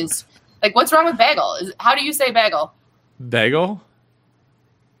then just what's wrong with bagel? How do you say bagel? Bagel?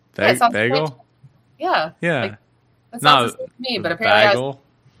 Bagel? Yeah. Yeah. That sounds the same to me, but apparently bagel.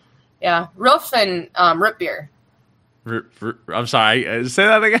 Yeah, roof and root beer. I'm sorry. Say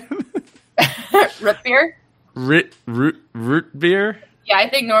that again. Root beer. Root beer. Yeah, I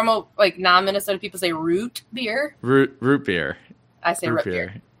think normal like non-Minnesota people say root beer. Root beer. I say root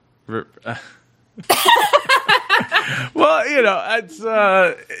beer. Well, it's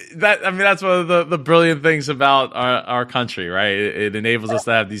that. I mean, that's one of the brilliant things about our country, right? It enables us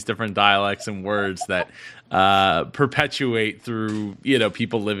to have these different dialects and words that perpetuate through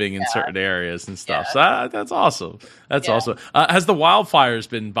people living in certain areas and stuff. So that's awesome. That's awesome. Has the wildfires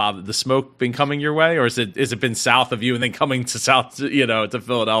been bothered? The smoke been coming your way, or is it been south of you and then coming to to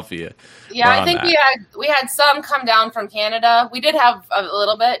Philadelphia? Yeah, I think we had some come down from Canada. We did have a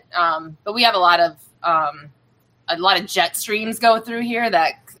little bit, but we have a lot of jet streams go through here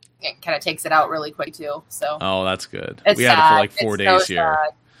that kind of takes it out really quick too. So that's good. We had it for like 4 days here.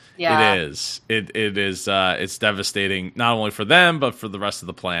 Sad. Yeah. It is. It is. It's devastating, not only for them but for the rest of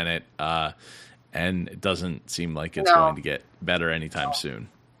the planet. And it doesn't seem like it's going to get better anytime soon.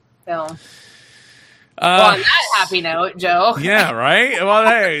 No. On that happy note, Joe. Yeah. Right. Well,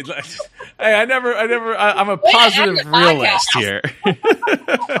 hey, I'm a positive realist here.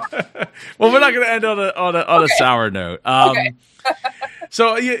 Well, we're not going to end on a sour note. Okay.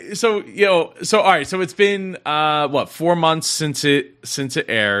 So all right. So it's been 4 months since it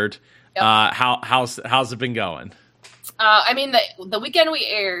aired. Yep. How's it been going? I mean, the weekend we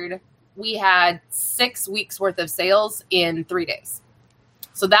aired, we had 6 weeks worth of sales in 3 days.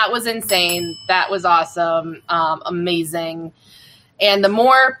 So that was insane. That was awesome. Amazing. And the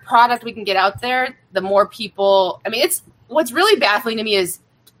more product we can get out there, the more people. I mean, what's really baffling to me is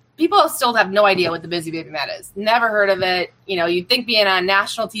people still have no idea what the Busy Baby Mat is. Never heard of it. You'd think being on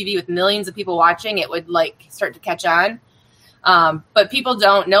national TV with millions of people watching, it would start to catch on. But people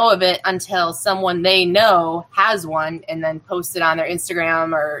don't know of it until someone they know has one and then posts it on their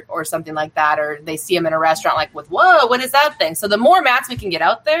Instagram or something like that, or they see them in a restaurant whoa, what is that thing? So the more mats we can get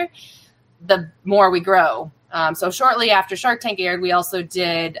out there, the more we grow. So shortly after Shark Tank aired, we also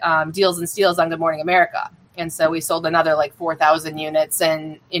did Deals and Steals on Good Morning America. And so we sold another 4,000 units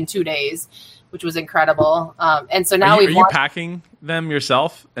in 2 days, which was incredible. And so now are you packing them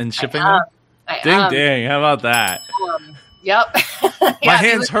yourself and shipping them? Dang! How about that? Yep. My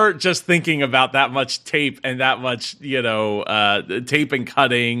hands hurt just thinking about that much tape and that much, tape and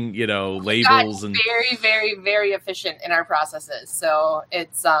cutting, labels and very, very, very efficient in our processes. So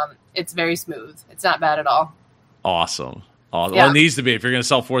it's very smooth. It's not bad at all. Awesome. Yeah. Well, it needs to be if you're going to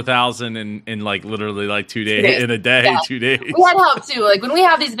sell 4,000 in literally 2 days in a day, yeah. 2 days. We had help too. When we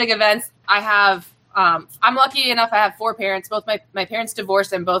have these big events, I have, I'm lucky enough. I have 4 parents. Both my parents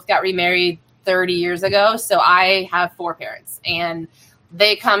divorced and both got remarried 30 years ago. So I have 4 parents and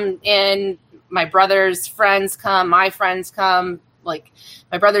they come in. My brother's friends come, my friends come, my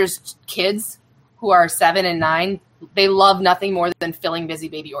brother's kids who are 7 and 9. They love nothing more than filling Busy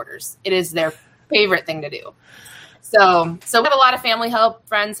Baby orders. It is their favorite thing to do. So we have a lot of family help,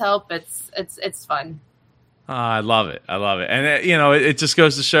 friends help. It's fun. I love it. And it just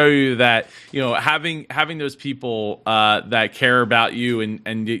goes to show you that, having those people that care about you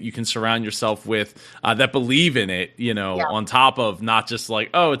and you can surround yourself with that believe in it, on top of not just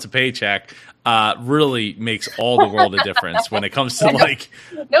it's a paycheck, really makes all the world a difference when it comes to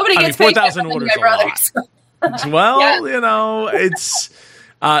nobody gets 4,000 orders a lot. Well, it's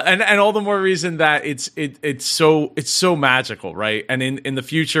and all the more reason that it's so magical, right? And in the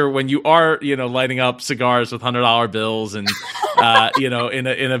future, when you are lighting up cigars with $100 bills and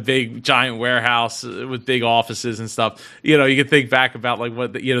in a big giant warehouse with big offices and stuff, you can think back about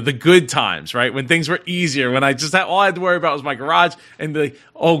what the good times, right? When things were easier, when I just all I had to worry about was my garage, and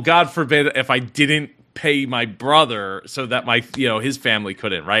oh God forbid if I didn't pay my brother so that my his family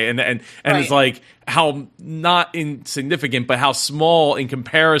couldn't, right? And right. It's how not insignificant but how small in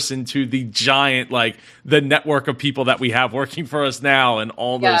comparison to the giant the network of people that we have working for us now and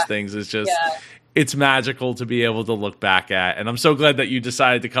all those things is just it's magical to be able to look back at. And I'm so glad that you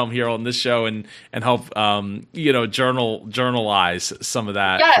decided to come here on this show and help journalize some of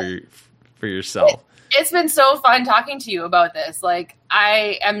that for yourself. It's been so fun talking to you about this.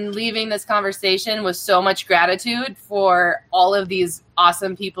 I am leaving this conversation with so much gratitude for all of these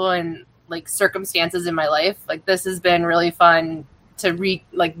awesome people and circumstances in my life. This has been really fun to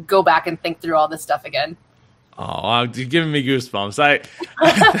go back and think through all this stuff again. Oh, you're giving me goosebumps.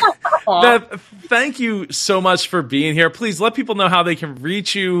 Beth, thank you so much for being here. Please let people know how they can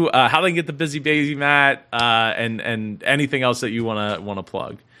reach you, how they can get the Busy Baby Mat, and anything else that you want to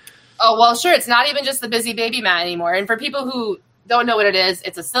plug. Oh, well, sure. It's not even just the Busy Baby Mat anymore. And for people who don't know what it is,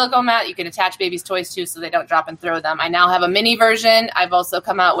 it's a silicone mat you can attach babies' toys to so they don't drop and throw them. I now have a mini version. I've also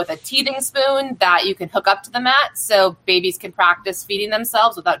come out with a teething spoon that you can hook up to the mat so babies can practice feeding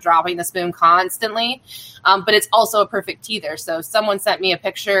themselves without dropping the spoon constantly. But it's also a perfect teether. So someone sent me a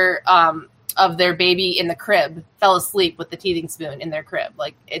picture of their baby in the crib, fell asleep with the teething spoon in their crib.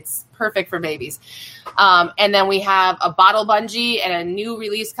 Like, it's perfect for babies. And then we have a bottle bungee and a new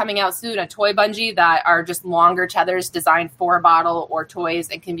release coming out soon, a toy bungee that are just longer tethers designed for a bottle or toys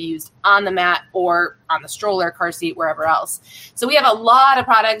and can be used on the mat or on the stroller, car seat, wherever else. So we have a lot of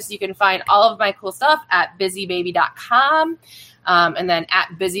products. You can find all of my cool stuff at busybaby.com, and then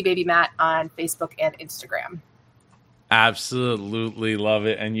at busybabymat on Facebook and Instagram. Absolutely love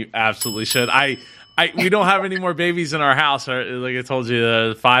it, and you absolutely should. We don't have any more babies in our house, like I told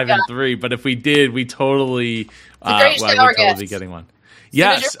you, 5 and 3. But if we did, we totally, I would totally be getting one.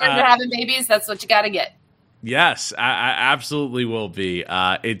 Yes, as your friends are having babies, that's what you got to get. Yes, I absolutely will be.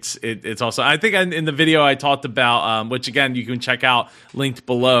 It's also, I think in the video I talked about, which again you can check out linked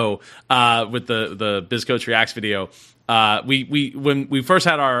below, with the BizCoach Reacts video. When we first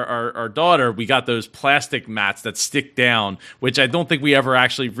had our daughter, we got those plastic mats that stick down, which I don't think we ever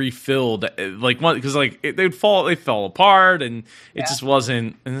actually refilled. Because they fell apart, and it just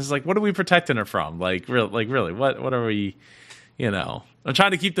wasn't. And it's like, what are we protecting her from? Really, what are we? I'm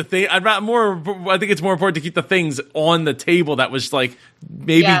trying to keep the thing. I think it's more important to keep the things on the table that was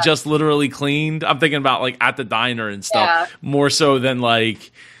maybe just literally cleaned. I'm thinking about at the diner and stuff more so than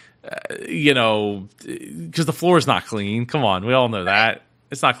because the floor is not clean. Come on, we all know that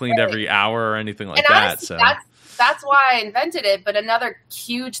it's not cleaned every hour or anything like that. Honestly, So that's why I invented it. But another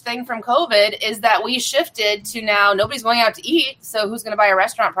huge thing from COVID is that we shifted to now nobody's going out to eat. So who's going to buy a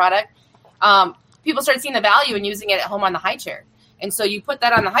restaurant product? People started seeing the value in using it at home on the high chair. And so you put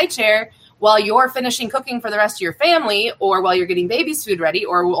that on the high chair while you're finishing cooking for the rest of your family, or while you're getting baby's food ready,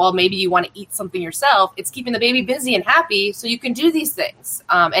 or while maybe you want to eat something yourself. It's keeping the baby busy and happy so you can do these things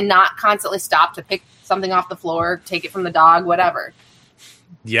and not constantly stop to pick something off the floor, take it from the dog, whatever.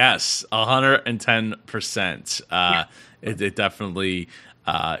 Yes, 110%. It definitely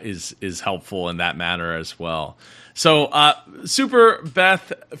is helpful in that manner as well. So Super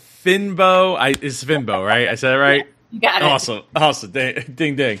Beth Fynbo, is Fynbo, right? I said it right? You got it. Awesome.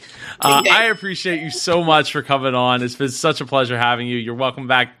 Ding, ding. I appreciate you so much for coming on. It's been such a pleasure having you. You're welcome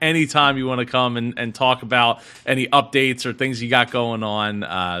back anytime you want to come and talk about any updates or things you got going on.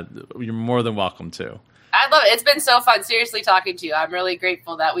 You're more than welcome to. I love it. It's been so fun, seriously, talking to you. I'm really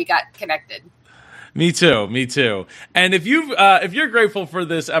grateful that we got connected. Me too. And if you're grateful for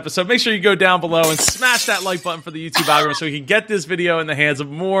this episode, make sure you go down below and smash that like button for the YouTube algorithm so we can get this video in the hands of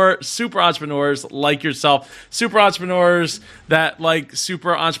more super entrepreneurs like yourself, super entrepreneurs that like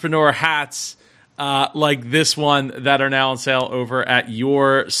super entrepreneur hats, like this one that are now on sale over at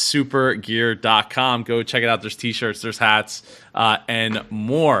yoursupergear.com. Go check it out. There's t-shirts, there's hats, and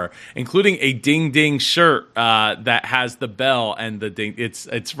more, including a ding ding shirt that has the bell and the ding.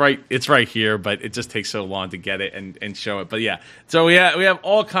 It's right here, but it just takes so long to get it and show it. But yeah, so we have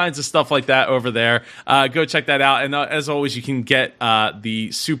all kinds of stuff like that over there. Go check that out. And as always, you can get the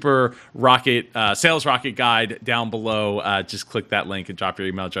Super Rocket Sales Rocket Guide down below. Just click that link and drop your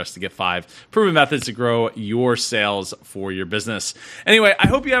email address to get 5 proven methods to grow your sales for your business. Anyway, I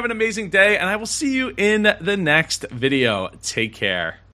hope you have an amazing day, and I will see you in the next video. Take care.